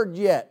occurred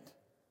yet.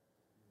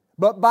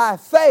 But by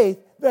faith,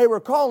 they were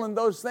calling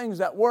those things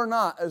that were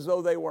not as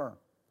though they were.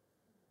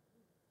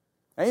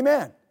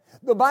 Amen.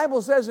 The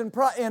Bible says in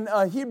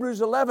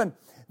Hebrews 11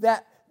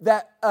 that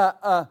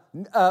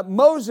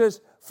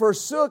Moses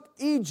forsook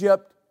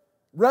Egypt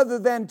rather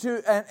than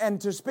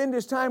to spend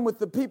his time with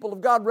the people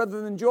of God rather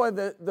than enjoy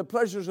the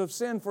pleasures of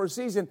sin for a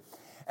season.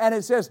 And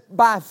it says,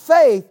 by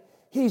faith,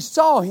 he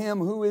saw him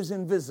who is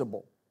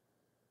invisible.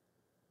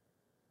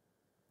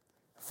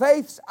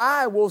 Faith's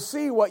eye will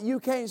see what you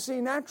can't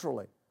see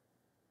naturally.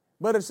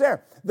 But it's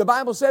there. The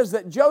Bible says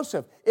that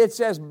Joseph, it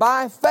says,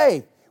 by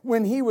faith,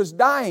 when he was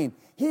dying,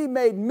 he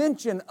made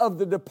mention of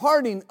the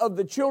departing of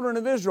the children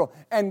of Israel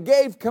and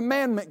gave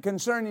commandment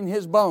concerning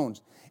his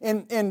bones.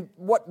 In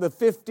the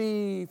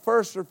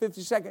 51st or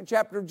 52nd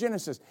chapter of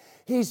Genesis,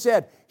 he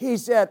said,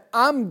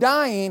 I'm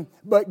dying,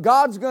 but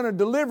God's going to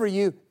deliver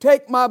you.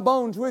 Take my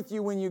bones with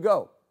you when you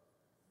go.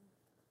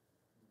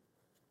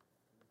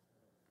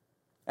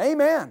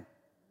 Amen.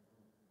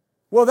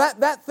 Well,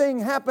 that thing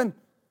happened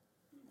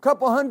a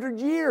couple hundred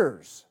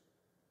years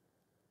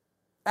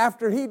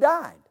after he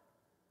died.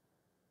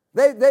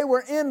 They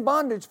were in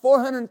bondage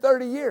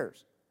 430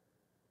 years.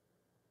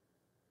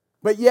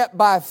 But yet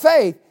by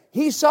faith,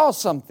 he saw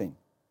something.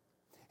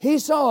 He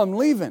saw him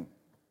leaving.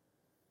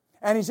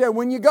 And he said,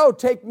 when you go,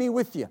 take me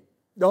with you.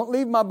 Don't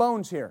leave my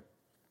bones here.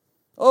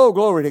 Oh,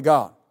 glory to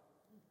God.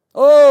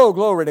 Oh,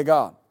 glory to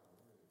God.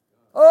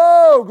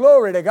 Oh,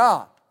 glory to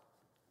God.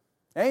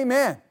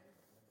 Amen.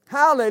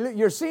 Hallelujah.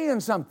 You're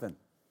seeing something.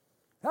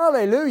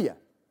 Hallelujah.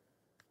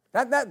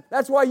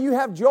 That's why you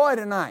have joy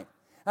tonight.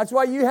 That's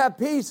why you have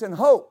peace and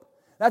hope.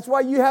 That's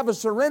why you have a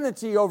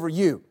serenity over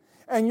you.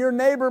 And your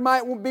neighbor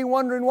might be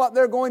wondering what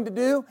they're going to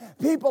do.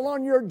 People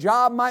on your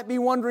job might be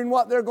wondering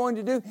what they're going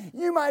to do.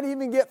 You might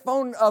even get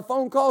phone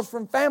calls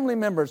from family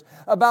members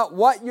about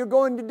what you're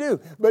going to do.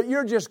 But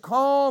you're just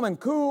calm and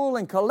cool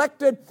and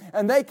collected,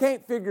 and they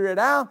can't figure it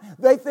out.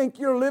 They think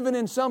you're living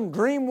in some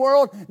dream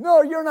world.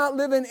 No, you're not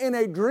living in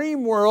a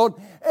dream world.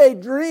 A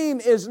dream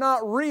is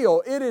not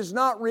real. It is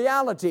not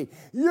reality.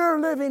 You're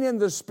living in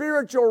the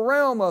spiritual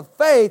realm of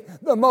faith,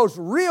 the most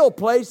real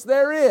place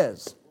there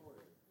is.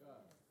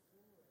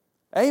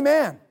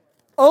 Amen.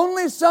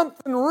 Only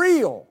something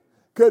real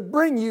could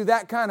bring you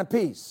that kind of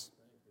peace.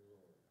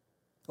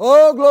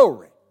 Oh,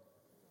 glory.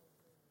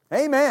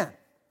 Amen.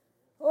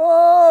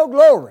 Oh,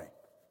 glory.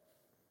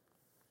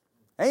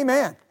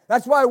 Amen.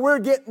 That's why we're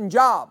getting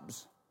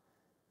jobs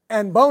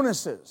and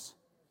bonuses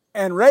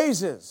and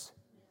raises.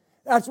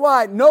 That's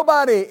why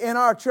nobody in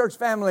our church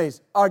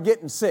families are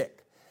getting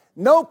sick.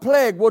 No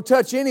plague will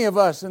touch any of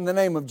us in the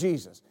name of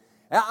Jesus.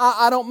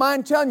 I don't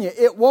mind telling you,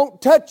 it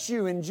won't touch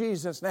you in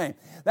Jesus' name.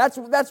 That's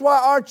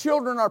why our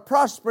children are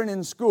prospering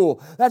in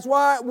school. That's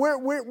why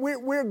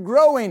we're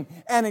growing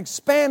and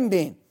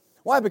expanding.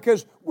 Why?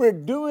 Because we're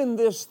doing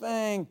this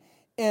thing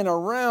in a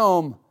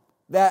realm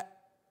that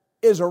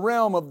is a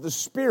realm of the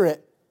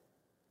Spirit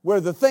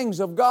where the things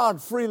of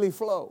God freely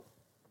flow.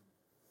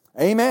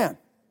 Amen.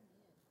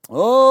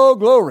 Oh,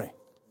 glory.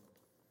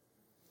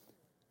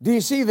 Do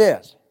you see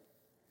this?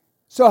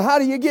 So how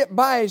do you get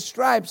by His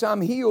stripes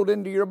I'm healed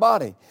into your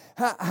body?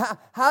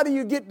 How do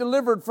you get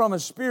delivered from a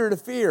spirit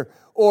of fear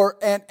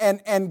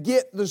and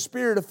get the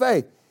spirit of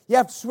faith? You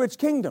have to switch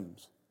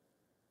kingdoms.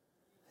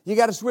 You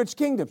got to switch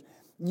kingdoms.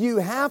 You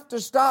have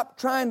to stop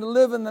trying to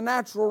live in the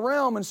natural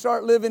realm and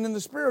start living in the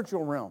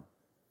spiritual realm.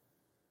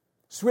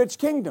 Switch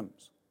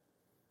kingdoms.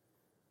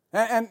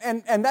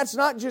 And that's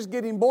not just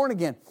getting born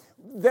again.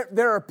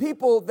 There are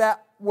people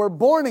that were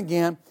born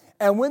again,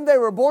 and when they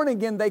were born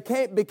again, they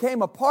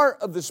became a part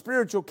of the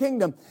spiritual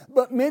kingdom.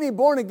 But many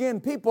born-again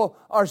people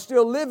are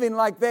still living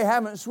like they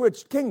haven't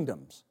switched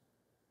kingdoms.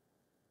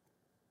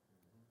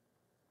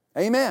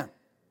 Amen.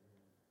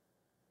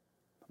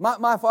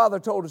 My father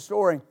told a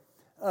story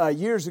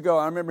years ago.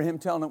 I remember him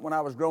telling it when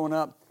I was growing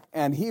up.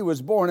 And he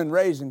was born and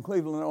raised in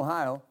Cleveland,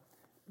 Ohio.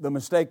 The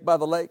mistake by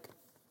the lake.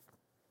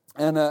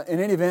 And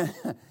in any event,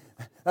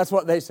 that's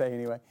what they say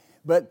anyway.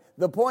 But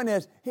the point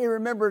is, he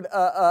remembered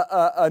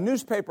a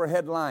newspaper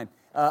headline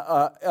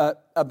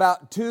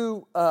about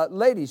two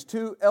ladies,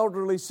 two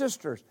elderly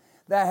sisters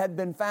that had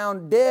been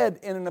found dead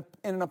in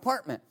an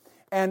apartment.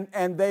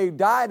 And they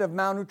died of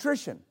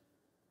malnutrition.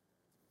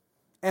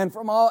 And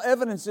from all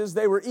evidences,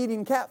 they were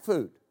eating cat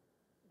food.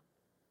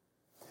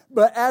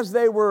 But as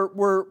they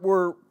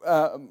were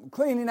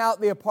cleaning out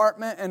the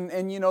apartment and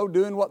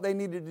doing what they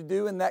needed to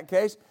do in that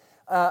case,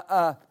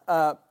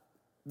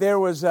 there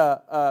was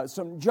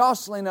some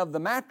jostling of the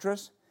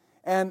mattress,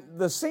 and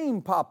the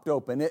seam popped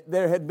open.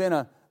 There had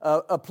been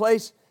a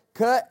place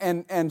cut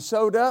and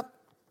sewed up.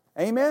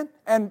 Amen?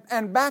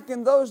 And back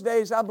in those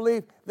days, I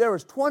believe there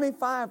was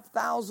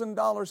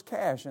 $25,000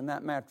 cash in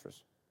that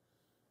mattress.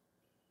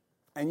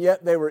 And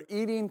yet they were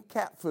eating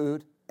cat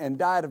food and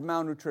died of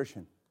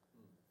malnutrition.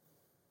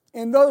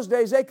 In those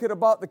days, they could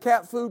have bought the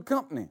cat food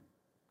company.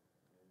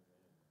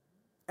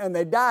 And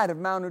they died of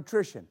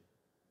malnutrition.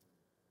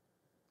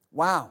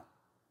 Wow.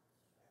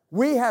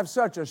 We have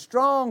such a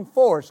strong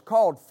force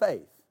called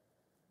faith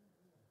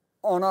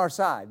on our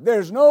side.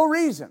 There's no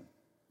reason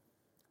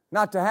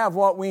not to have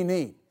what we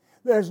need.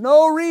 There's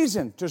no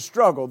reason to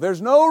struggle.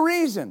 There's no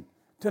reason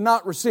to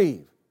not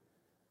receive.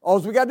 All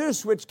we got to do is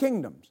switch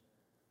kingdoms.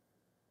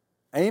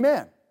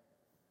 Amen.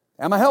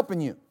 Am I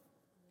helping you?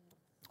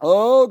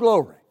 Oh,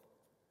 glory.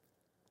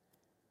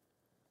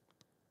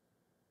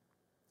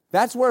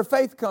 That's where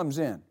faith comes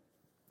in.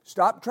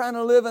 Stop trying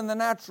to live in the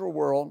natural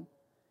world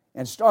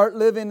and start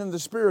living in the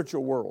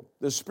spiritual world,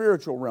 the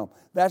spiritual realm.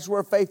 That's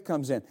where faith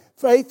comes in.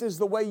 Faith is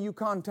the way you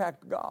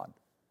contact God.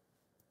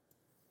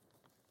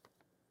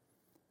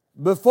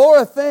 Before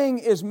a thing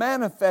is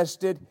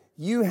manifested,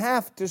 you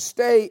have to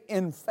stay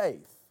in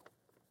faith.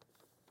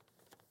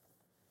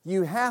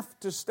 You have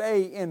to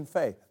stay in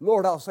faith.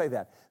 Lord, I'll say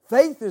that.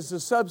 Faith is the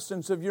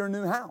substance of your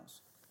new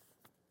house.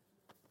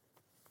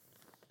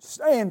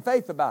 Stay in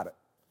faith about it.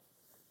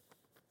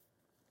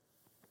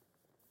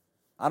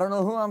 I don't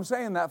know who I'm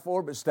saying that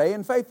for, but stay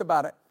in faith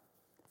about it.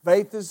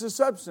 Faith is the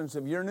substance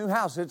of your new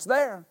house. It's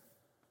there.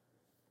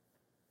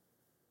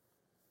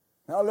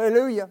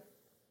 Hallelujah.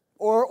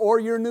 Or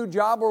your new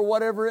job or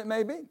whatever it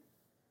may be.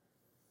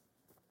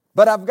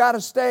 But I've got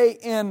to stay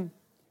in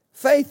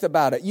faith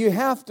about it. You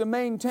have to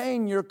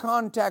maintain your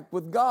contact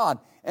with God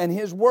and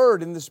His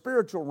Word in the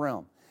spiritual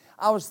realm.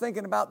 I was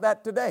thinking about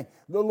that today.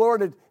 The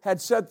Lord had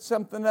said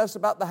something to us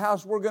about the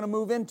house we're going to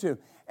move into.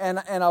 And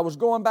I was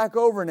going back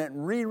over it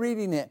and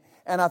rereading it.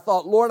 And I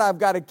thought, Lord, I've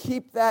got to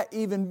keep that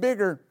even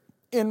bigger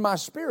in my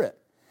spirit.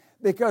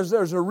 Because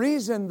there's a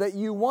reason that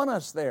you want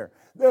us there.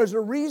 There's a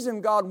reason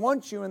God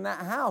wants you in that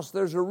house.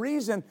 There's a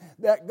reason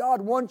that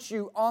God wants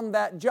you on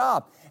that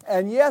job.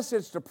 And yes,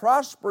 it's to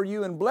prosper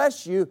you and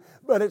bless you,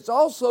 but it's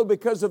also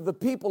because of the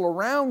people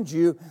around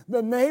you,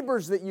 the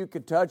neighbors that you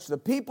could touch, the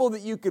people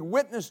that you could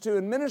witness to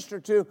and minister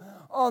to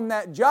on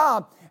that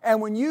job. And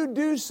when you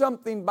do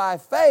something by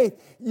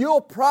faith,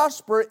 you'll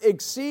prosper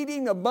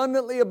exceeding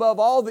abundantly above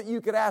all that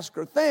you could ask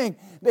or think,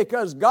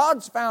 because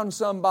God's found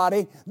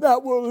somebody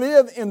that will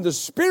live in the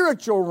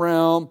spiritual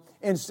realm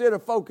instead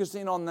of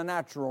focusing on the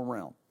natural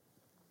realm.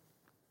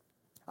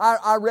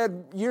 I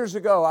read years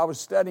ago, I was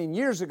studying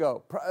years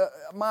ago,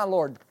 my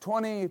Lord,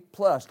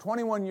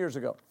 21 years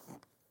ago.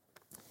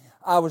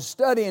 I was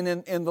studying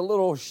in the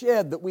little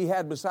shed that we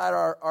had beside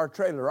our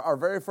trailer, our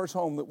very first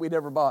home that we'd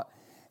ever bought.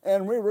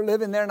 And we were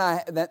living there,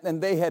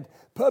 and they had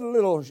put a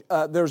little,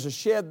 there was a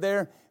shed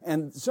there,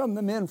 and some of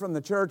the men from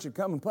the church had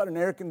come and put an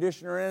air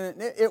conditioner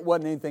in it. It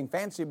wasn't anything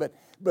fancy, but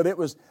it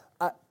was,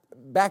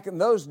 back in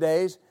those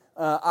days,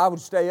 I would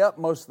stay up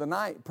most of the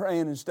night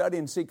praying and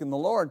studying, seeking the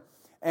Lord.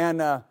 And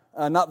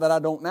not that I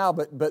don't now,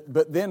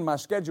 but then my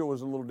schedule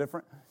was a little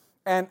different.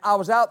 And I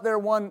was out there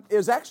it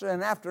was actually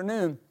an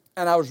afternoon,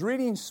 and I was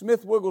reading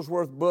Smith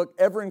Wigglesworth's book,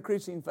 Ever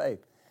Increasing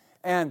Faith.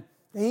 And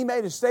he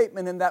made a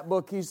statement in that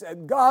book. He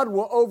said, God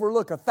will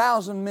overlook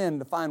 1,000 men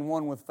to find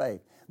one with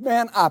faith.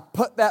 Man, I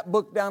put that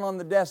book down on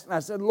the desk, and I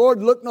said,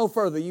 Lord, look no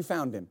further. You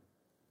found him.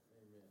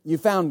 You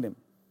found him.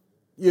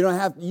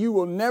 You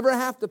will never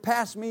have to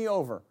pass me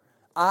over.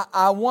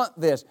 I want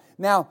this.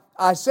 Now,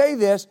 I say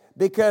this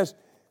because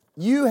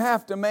you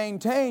have to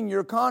maintain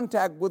your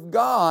contact with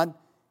God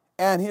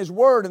and His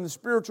Word in the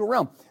spiritual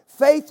realm.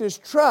 Faith is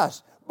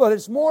trust, but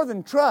it's more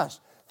than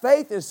trust.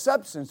 Faith is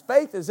substance.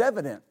 Faith is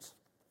evidence,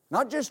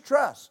 not just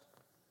trust.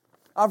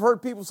 I've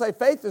heard people say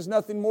faith is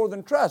nothing more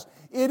than trust.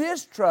 It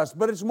is trust,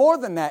 but it's more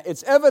than that.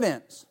 It's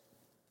evidence.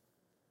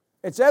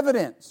 It's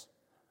evidence.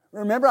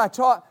 Remember, I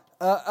taught,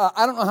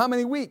 I don't know how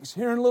many weeks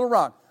here in Little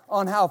Rock,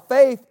 on how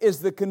faith is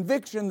the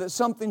conviction that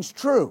something's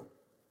true.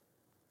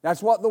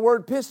 That's what the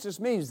word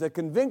pistis means, the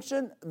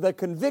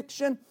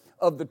conviction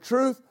of the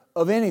truth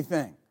of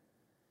anything.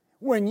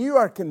 When you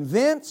are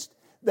convinced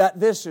that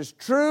this is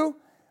true,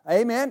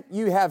 amen,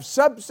 you have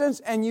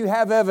substance and you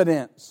have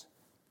evidence.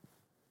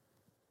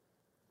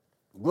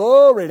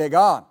 Glory to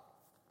God.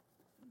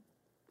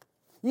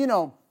 You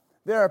know,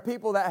 there are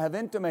people that have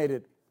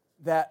intimated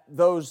that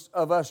those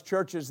of us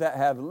churches that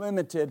have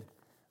limited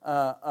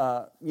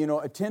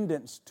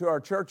attendance to our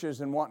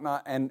churches and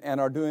whatnot, and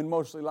are doing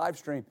mostly live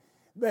stream,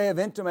 they have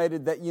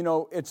intimated that,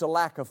 it's a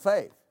lack of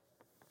faith.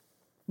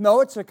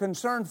 No, it's a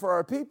concern for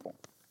our people.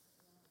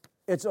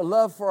 It's a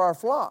love for our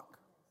flock.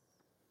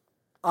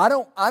 I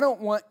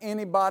don't want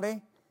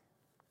anybody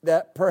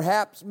that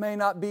perhaps may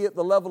not be at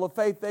the level of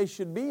faith they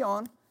should be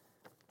on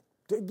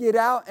to get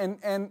out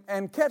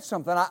and catch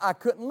something. I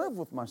couldn't live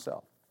with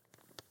myself.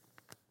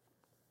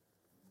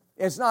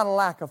 It's not a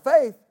lack of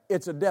faith,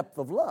 it's a depth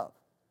of love.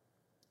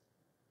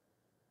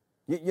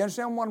 You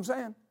understand what I'm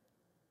saying?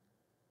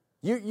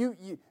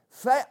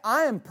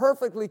 I am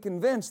perfectly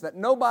convinced that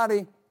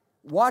nobody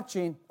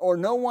watching or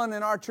no one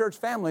in our church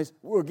families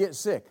will get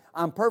sick.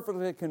 I'm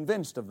perfectly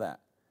convinced of that.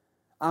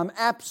 I'm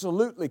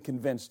absolutely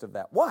convinced of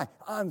that. Why?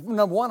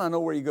 Number one, I know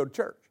where you go to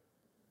church.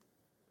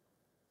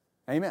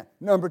 Amen.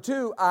 Number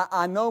two,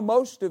 I know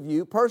most of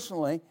you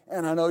personally,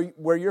 and I know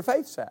where your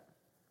faith's at.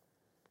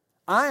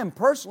 I am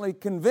personally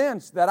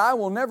convinced that I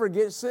will never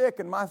get sick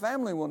and my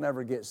family will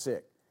never get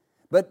sick.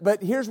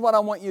 But here's what I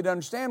want you to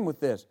understand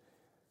with this.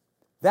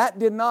 That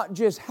did not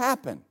just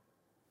happen.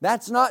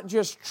 That's not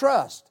just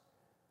trust.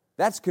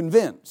 That's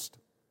convinced.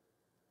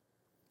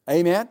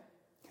 Amen?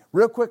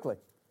 Real quickly.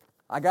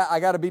 I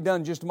got to be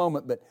done in just a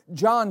moment, but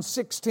John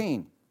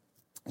 16,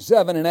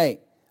 7 and 8.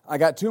 I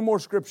got two more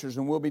scriptures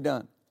and we'll be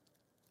done.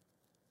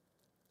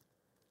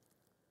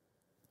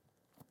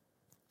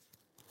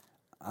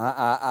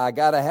 I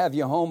got to have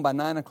you home by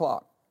 9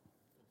 o'clock.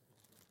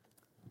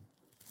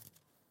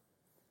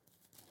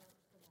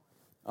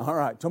 All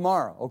right,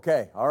 tomorrow.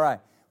 Okay, all right.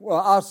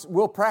 Well,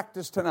 we'll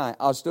practice tonight.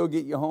 I'll still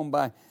get you home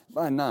by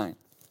 9.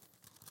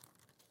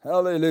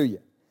 Hallelujah.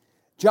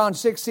 John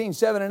 16,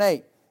 7 and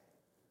 8.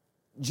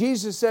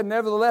 Jesus said,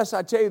 nevertheless,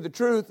 I tell you the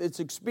truth, it's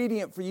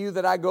expedient for you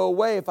that I go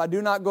away. If I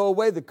do not go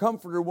away, the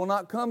Comforter will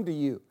not come to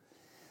you.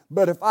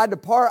 But if I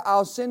depart,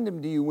 I'll send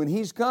Him to you. When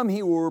He's come,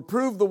 He will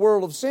reprove the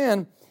world of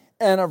sin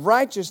and of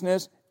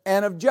righteousness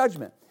and of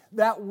judgment.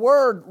 That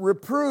word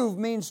reprove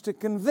means to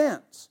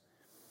convince.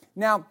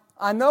 Now,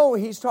 I know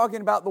He's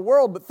talking about the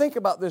world, but think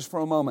about this for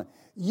a moment.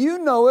 You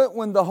know it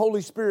when the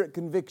Holy Spirit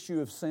convicts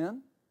you of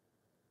sin.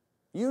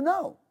 You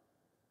know.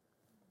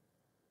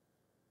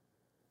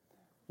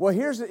 Well,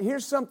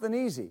 here's something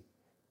easy.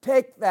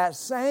 Take that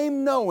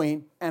same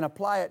knowing and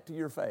apply it to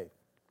your faith.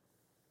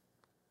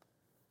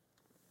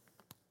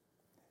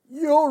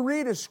 You'll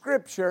read a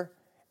scripture,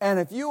 and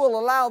if you will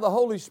allow the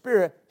Holy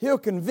Spirit, He'll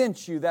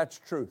convince you that's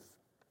truth.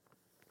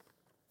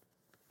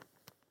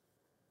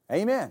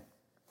 Amen.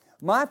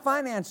 My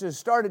finances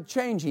started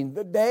changing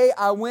the day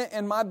I went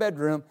in my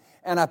bedroom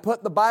and I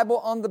put the Bible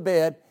on the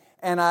bed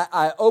and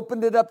I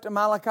opened it up to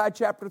Malachi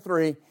chapter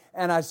 3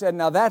 and I said,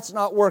 now that's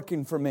not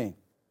working for me.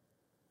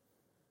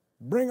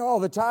 Bring all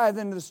the tithe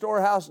into the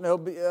storehouse and they'll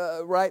be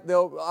right.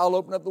 I'll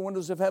open up the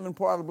windows of heaven,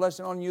 pour out a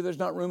blessing on you. There's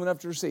not room enough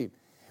to receive.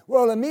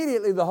 Well,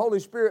 immediately the Holy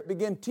Spirit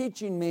began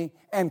teaching me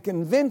and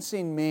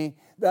convincing me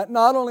that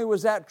not only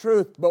was that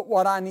truth, but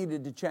what I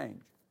needed to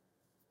change.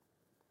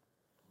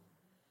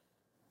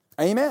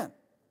 Amen.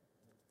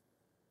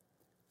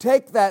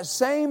 Take that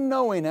same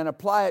knowing and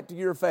apply it to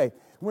your faith.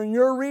 When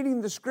you're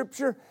reading the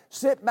Scripture,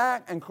 sit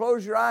back and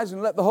close your eyes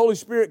and let the Holy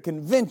Spirit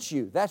convince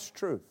you. That's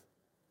truth.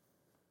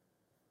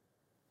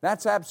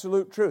 That's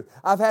absolute truth.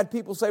 I've had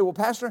people say, well,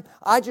 Pastor,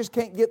 I just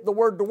can't get the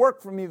Word to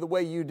work for me the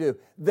way you do.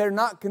 They're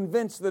not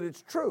convinced that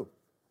it's true.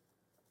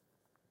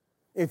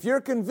 If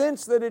you're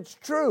convinced that it's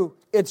true,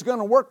 it's going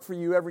to work for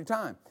you every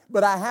time.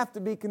 But I have to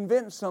be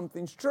convinced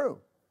something's true.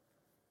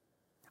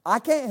 I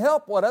can't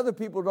help what other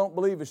people don't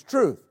believe is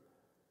truth.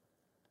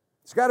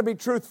 It's got to be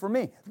truth for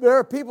me. There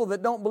are people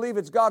that don't believe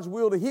it's God's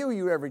will to heal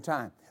you every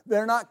time.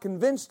 They're not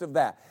convinced of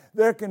that.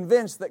 They're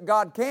convinced that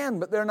God can,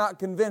 but they're not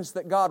convinced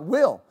that God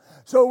will.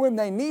 So when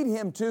they need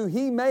Him to,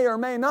 He may or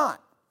may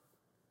not.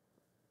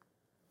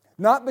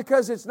 Not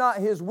because it's not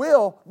His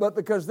will, but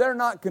because they're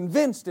not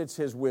convinced it's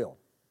His will.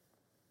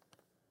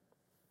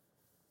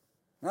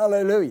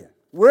 Hallelujah.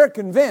 We're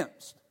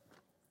convinced.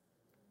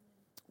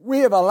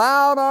 We have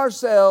allowed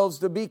ourselves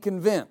to be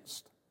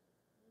convinced.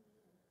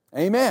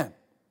 Amen.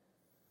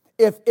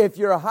 If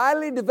you're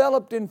highly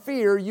developed in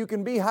fear, you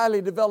can be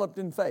highly developed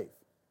in faith.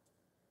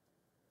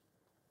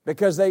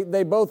 Because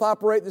they both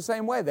operate the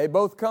same way. They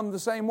both come the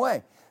same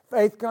way.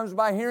 Faith comes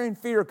by hearing,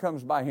 fear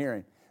comes by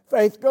hearing.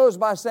 Faith goes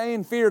by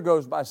saying, fear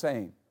goes by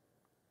saying.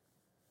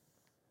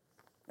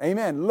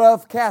 Amen.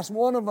 Love casts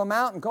one of them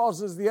out and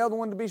causes the other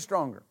one to be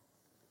stronger.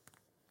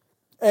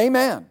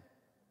 Amen.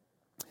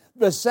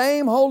 The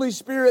same Holy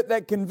Spirit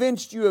that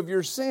convinced you of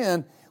your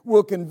sin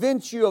will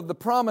convince you of the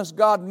promise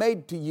God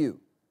made to you.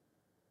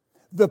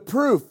 The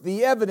proof,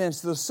 the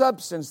evidence, the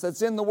substance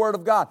that's in the Word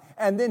of God.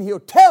 And then He'll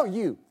tell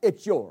you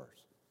it's yours.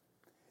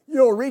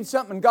 You'll read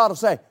something and God will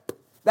say,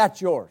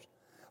 that's yours.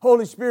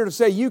 Holy Spirit will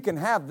say, you can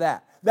have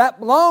that. That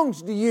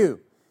belongs to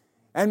you.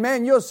 And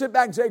man, you'll sit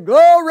back and say,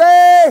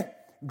 glory,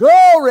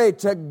 glory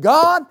to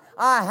God.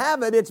 I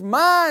have it. It's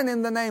mine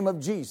in the name of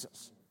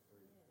Jesus.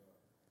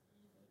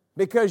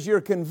 Because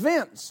you're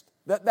convinced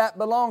that that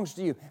belongs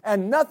to you.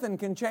 And nothing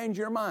can change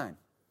your mind.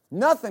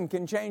 Nothing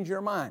can change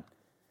your mind.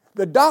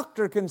 The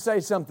doctor can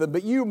say something,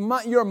 but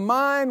your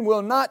mind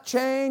will not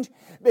change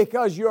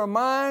because your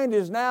mind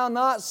is now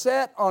not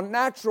set on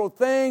natural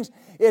things.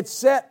 It's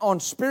set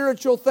on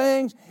spiritual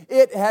things.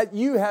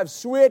 You have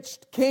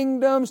switched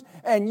kingdoms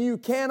and you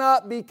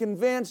cannot be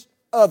convinced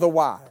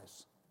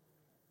otherwise.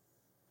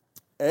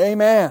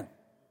 Amen.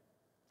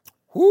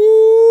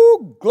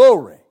 Whoo,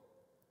 glory.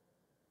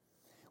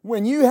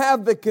 When you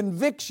have the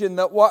conviction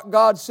that what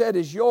God said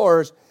is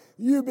yours,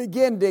 you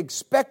begin to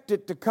expect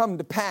it to come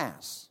to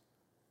pass.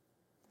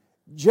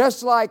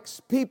 Just like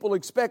people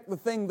expect the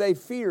thing they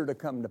fear to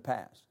come to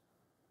pass.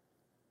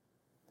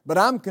 But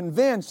I'm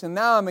convinced and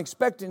now I'm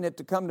expecting it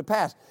to come to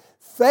pass.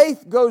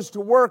 Faith goes to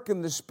work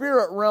in the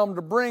spirit realm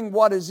to bring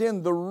what is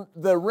in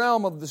the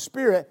realm of the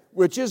spirit,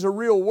 which is a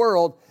real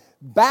world,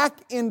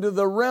 back into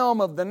the realm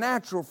of the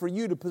natural for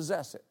you to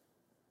possess it.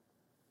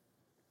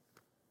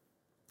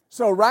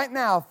 So right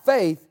now,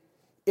 faith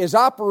is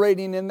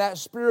operating in that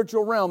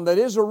spiritual realm that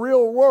is a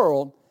real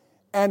world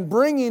and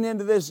bringing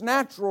into this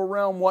natural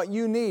realm what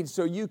you need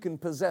so you can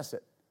possess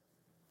it.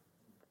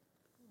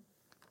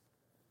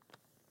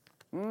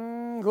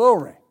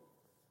 Glory.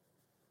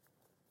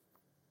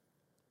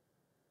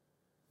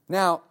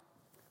 Now,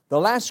 the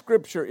last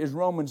scripture is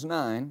Romans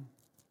 9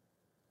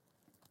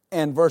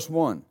 and verse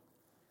 1.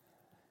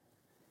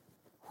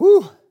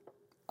 Whew!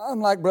 I'm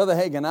like Brother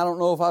Hagin. I don't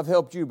know if I've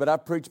helped you, but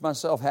I've preached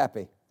myself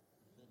happy.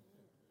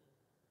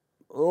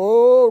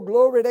 Oh,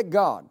 glory to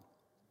God.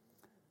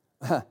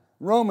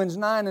 Romans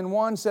 9 and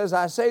 1 says,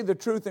 I say the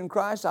truth in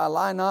Christ, I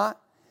lie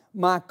not.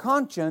 my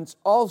conscience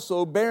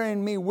also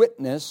bearing me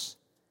witness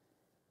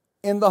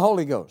in the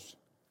Holy Ghost.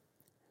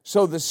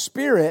 So the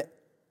Spirit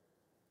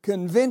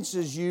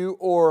convinces you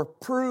or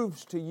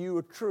proves to you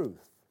a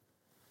truth.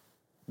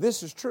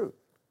 This is truth.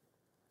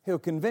 He'll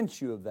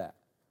convince you of that.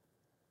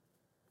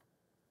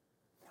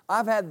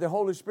 I've had the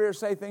Holy Spirit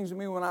say things to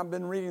me when I've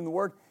been reading the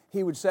Word.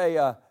 He would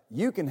say,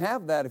 you can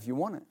have that if you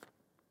want it.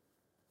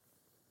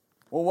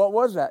 Well, what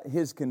was that?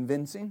 His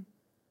convincing.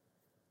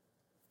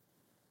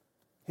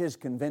 His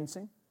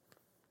convincing.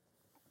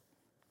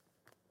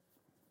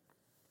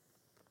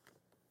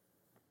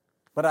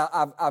 But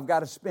I've got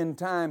to spend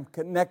time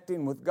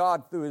connecting with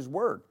God through His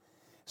Word.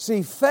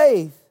 See,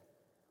 faith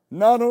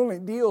not only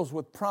deals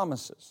with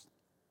promises.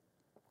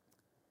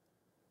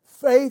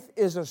 Faith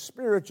is a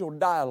spiritual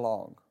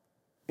dialogue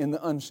in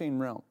the unseen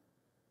realm.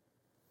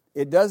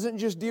 It doesn't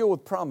just deal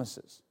with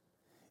promises.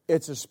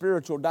 It's a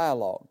spiritual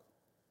dialogue.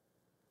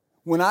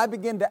 When I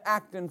begin to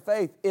act in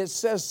faith, it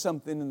says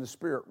something in the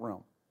spirit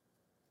realm.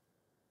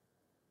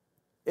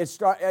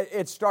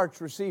 It starts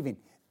receiving.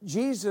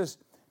 Jesus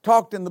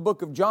talked in the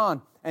book of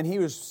John, and He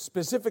was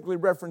specifically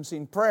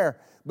referencing prayer,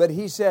 but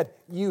He said,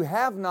 you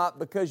have not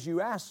because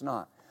you ask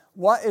not.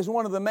 What is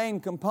one of the main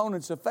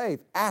components of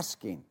faith?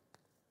 Asking.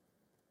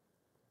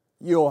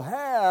 You'll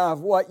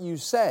have what you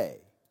say.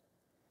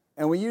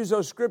 And we use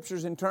those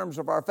scriptures in terms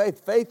of our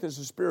faith. Faith is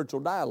a spiritual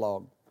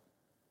dialogue.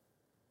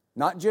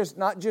 Not just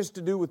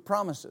to do with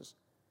promises.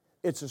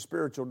 It's a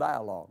spiritual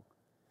dialogue.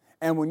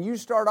 And when you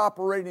start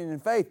operating in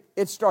faith,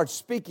 it starts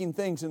speaking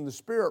things in the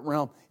spirit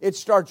realm. It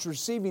starts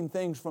receiving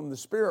things from the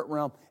spirit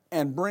realm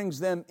and brings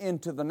them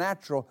into the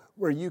natural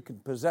where you can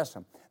possess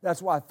them.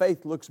 That's why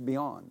faith looks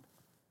beyond.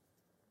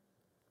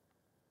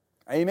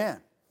 Amen.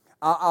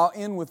 I'll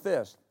end with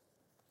this.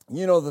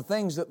 You know, the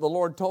things that the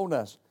Lord told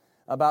us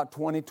about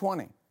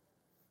 2020.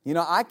 You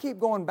know, I keep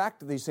going back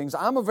to these things.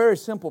 I'm a very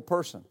simple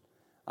person.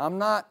 I'm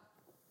not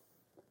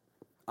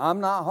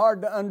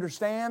hard to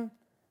understand,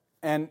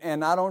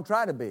 and I don't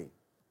try to be.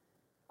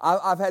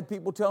 I've had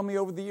people tell me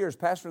over the years,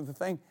 Pastor,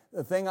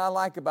 the thing I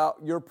like about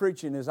your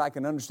preaching is I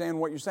can understand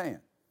what you're saying.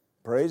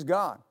 Praise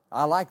God.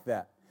 I like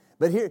that.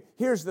 But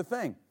here's the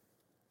thing.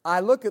 I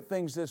look at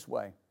things this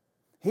way.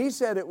 He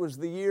said it was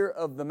the year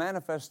of the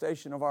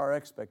manifestation of our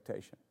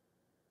expectation.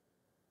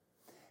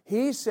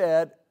 He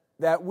said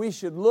that we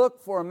should look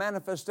for a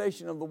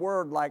manifestation of the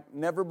Word like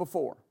never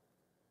before.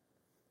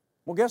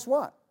 Well, guess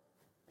what?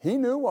 He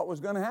knew what was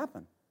going to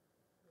happen.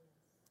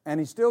 And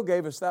He still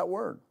gave us that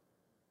Word.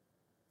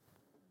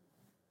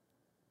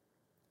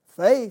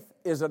 Faith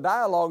is a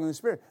dialogue in the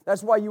Spirit.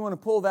 That's why you want to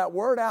pull that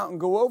Word out and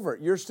go over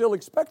it. You're still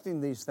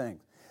expecting these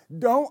things.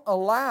 Don't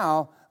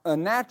allow a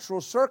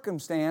natural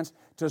circumstance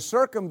to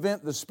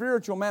circumvent the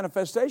spiritual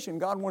manifestation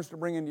God wants to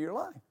bring into your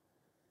life.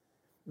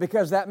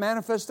 Because that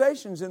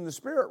manifestation is in the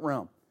spirit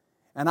realm.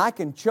 And I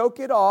can choke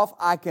it off,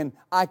 I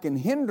can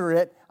hinder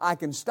it, I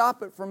can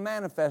stop it from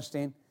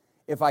manifesting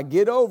if I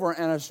get over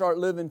and I start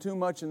living too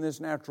much in this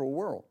natural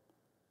world.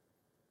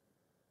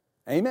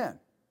 Amen.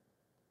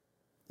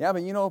 Yeah,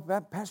 but you know,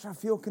 Pastor, I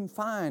feel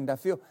confined.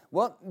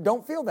 Well,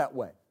 don't feel that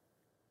way.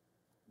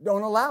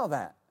 Don't allow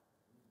that.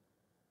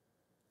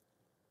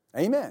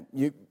 Amen.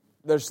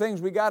 There's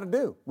things we got to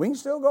do. We can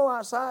still go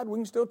outside. We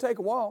can still take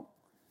a walk.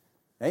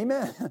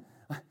 Amen.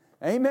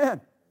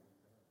 Amen.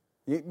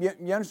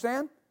 You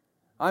understand?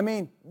 I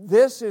mean,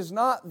 this is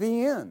not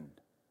the end.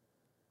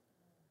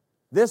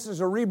 This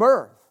is a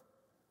rebirth.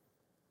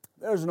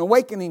 There's an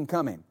awakening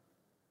coming.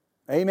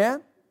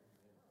 Amen?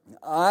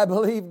 I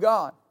believe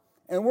God.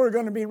 And we're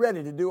going to be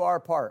ready to do our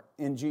part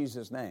in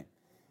Jesus' name.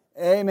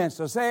 Amen.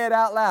 So say it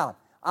out loud.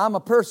 I'm a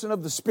person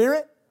of the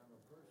Spirit.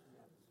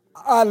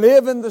 I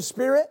live in the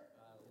Spirit.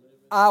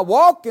 I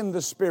walk in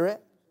the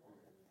Spirit.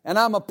 And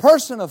I'm a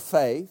person of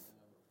faith.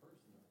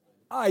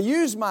 I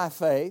use my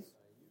faith.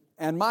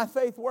 And my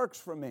faith works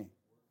for me.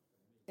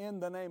 In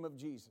the name of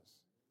Jesus.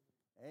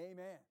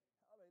 Amen.